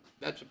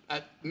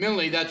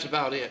mentally that's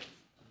about it.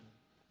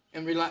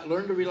 And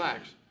learn to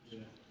relax.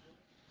 Yeah.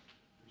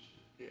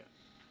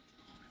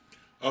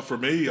 For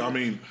me, I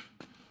mean,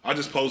 I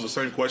just pose the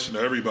same question to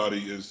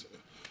everybody: is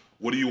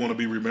what do you want to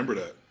be remembered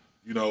at?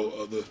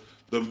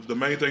 The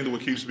main thing that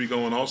what keeps me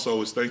going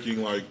also is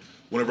thinking like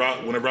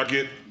whenever I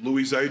get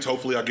Louie's age,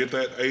 hopefully I get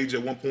that age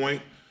at one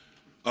point.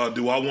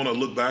 Do I want to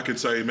look back and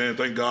say, man,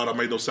 thank God I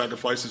made those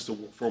sacrifices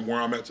from where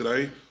I'm at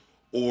today?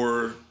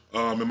 Or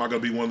am I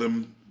going to be one of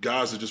them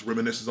guys that just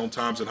reminisces on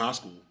times in high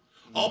school?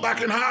 Oh,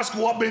 back in high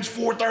school, I benched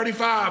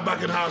 435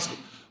 back in high school.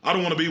 I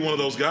don't want to be one of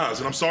those guys.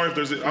 And I'm sorry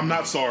I'm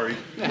not sorry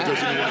if there's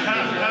anyone.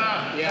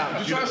 Yeah.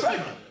 What you trying to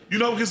say? You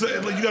know, because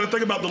you got to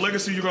think about the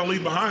legacy you're going to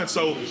leave behind.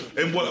 So,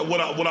 and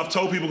what I've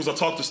told people, because I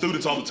talk to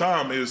students all the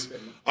time, is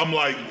I'm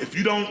like, if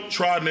you don't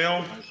try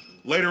now,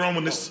 later on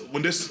when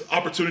this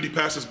opportunity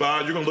passes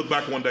by, you're going to look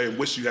back one day and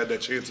wish you had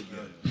that chance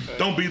again.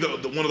 Don't be the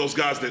one of those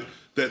guys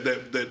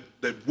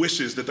that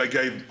wishes that they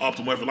gave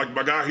optimal effort. Like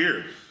my guy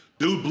here,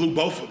 dude blew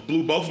both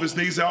of his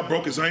knees out,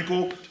 broke his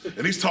ankle,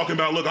 and he's talking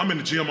about, look, I'm in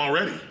the gym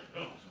already.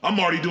 I'm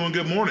already doing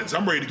good mornings.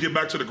 I'm ready to get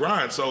back to the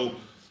grind. So,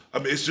 I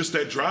mean, it's just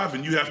that drive,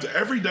 and you have to,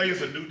 every day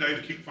is a new day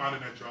to keep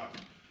finding that drive.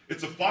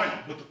 It's a fight,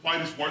 but the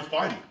fight is worth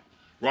fighting,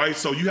 right?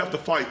 So you have to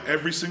fight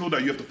every single day.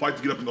 You have to fight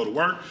to get up and go to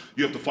work.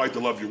 You have to fight to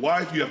love your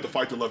wife. You have to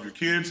fight to love your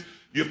kids.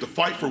 You have to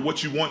fight for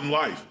what you want in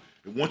life.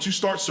 And once you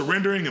start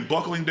surrendering and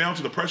buckling down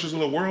to the pressures of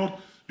the world,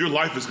 your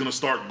life is gonna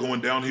start going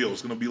downhill.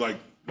 It's gonna be like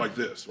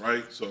this,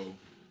 right? So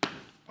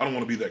I don't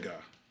wanna be that guy.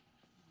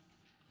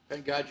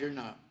 Thank God you're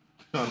not.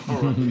 All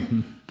right.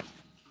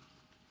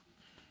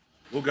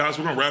 Well, guys,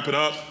 we're gonna wrap it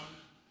up.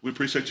 We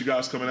appreciate you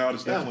guys coming out.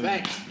 It's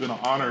definitely been an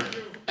honor.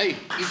 Hey,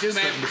 you too,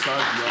 man. Sitting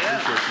beside you.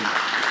 I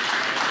appreciate you.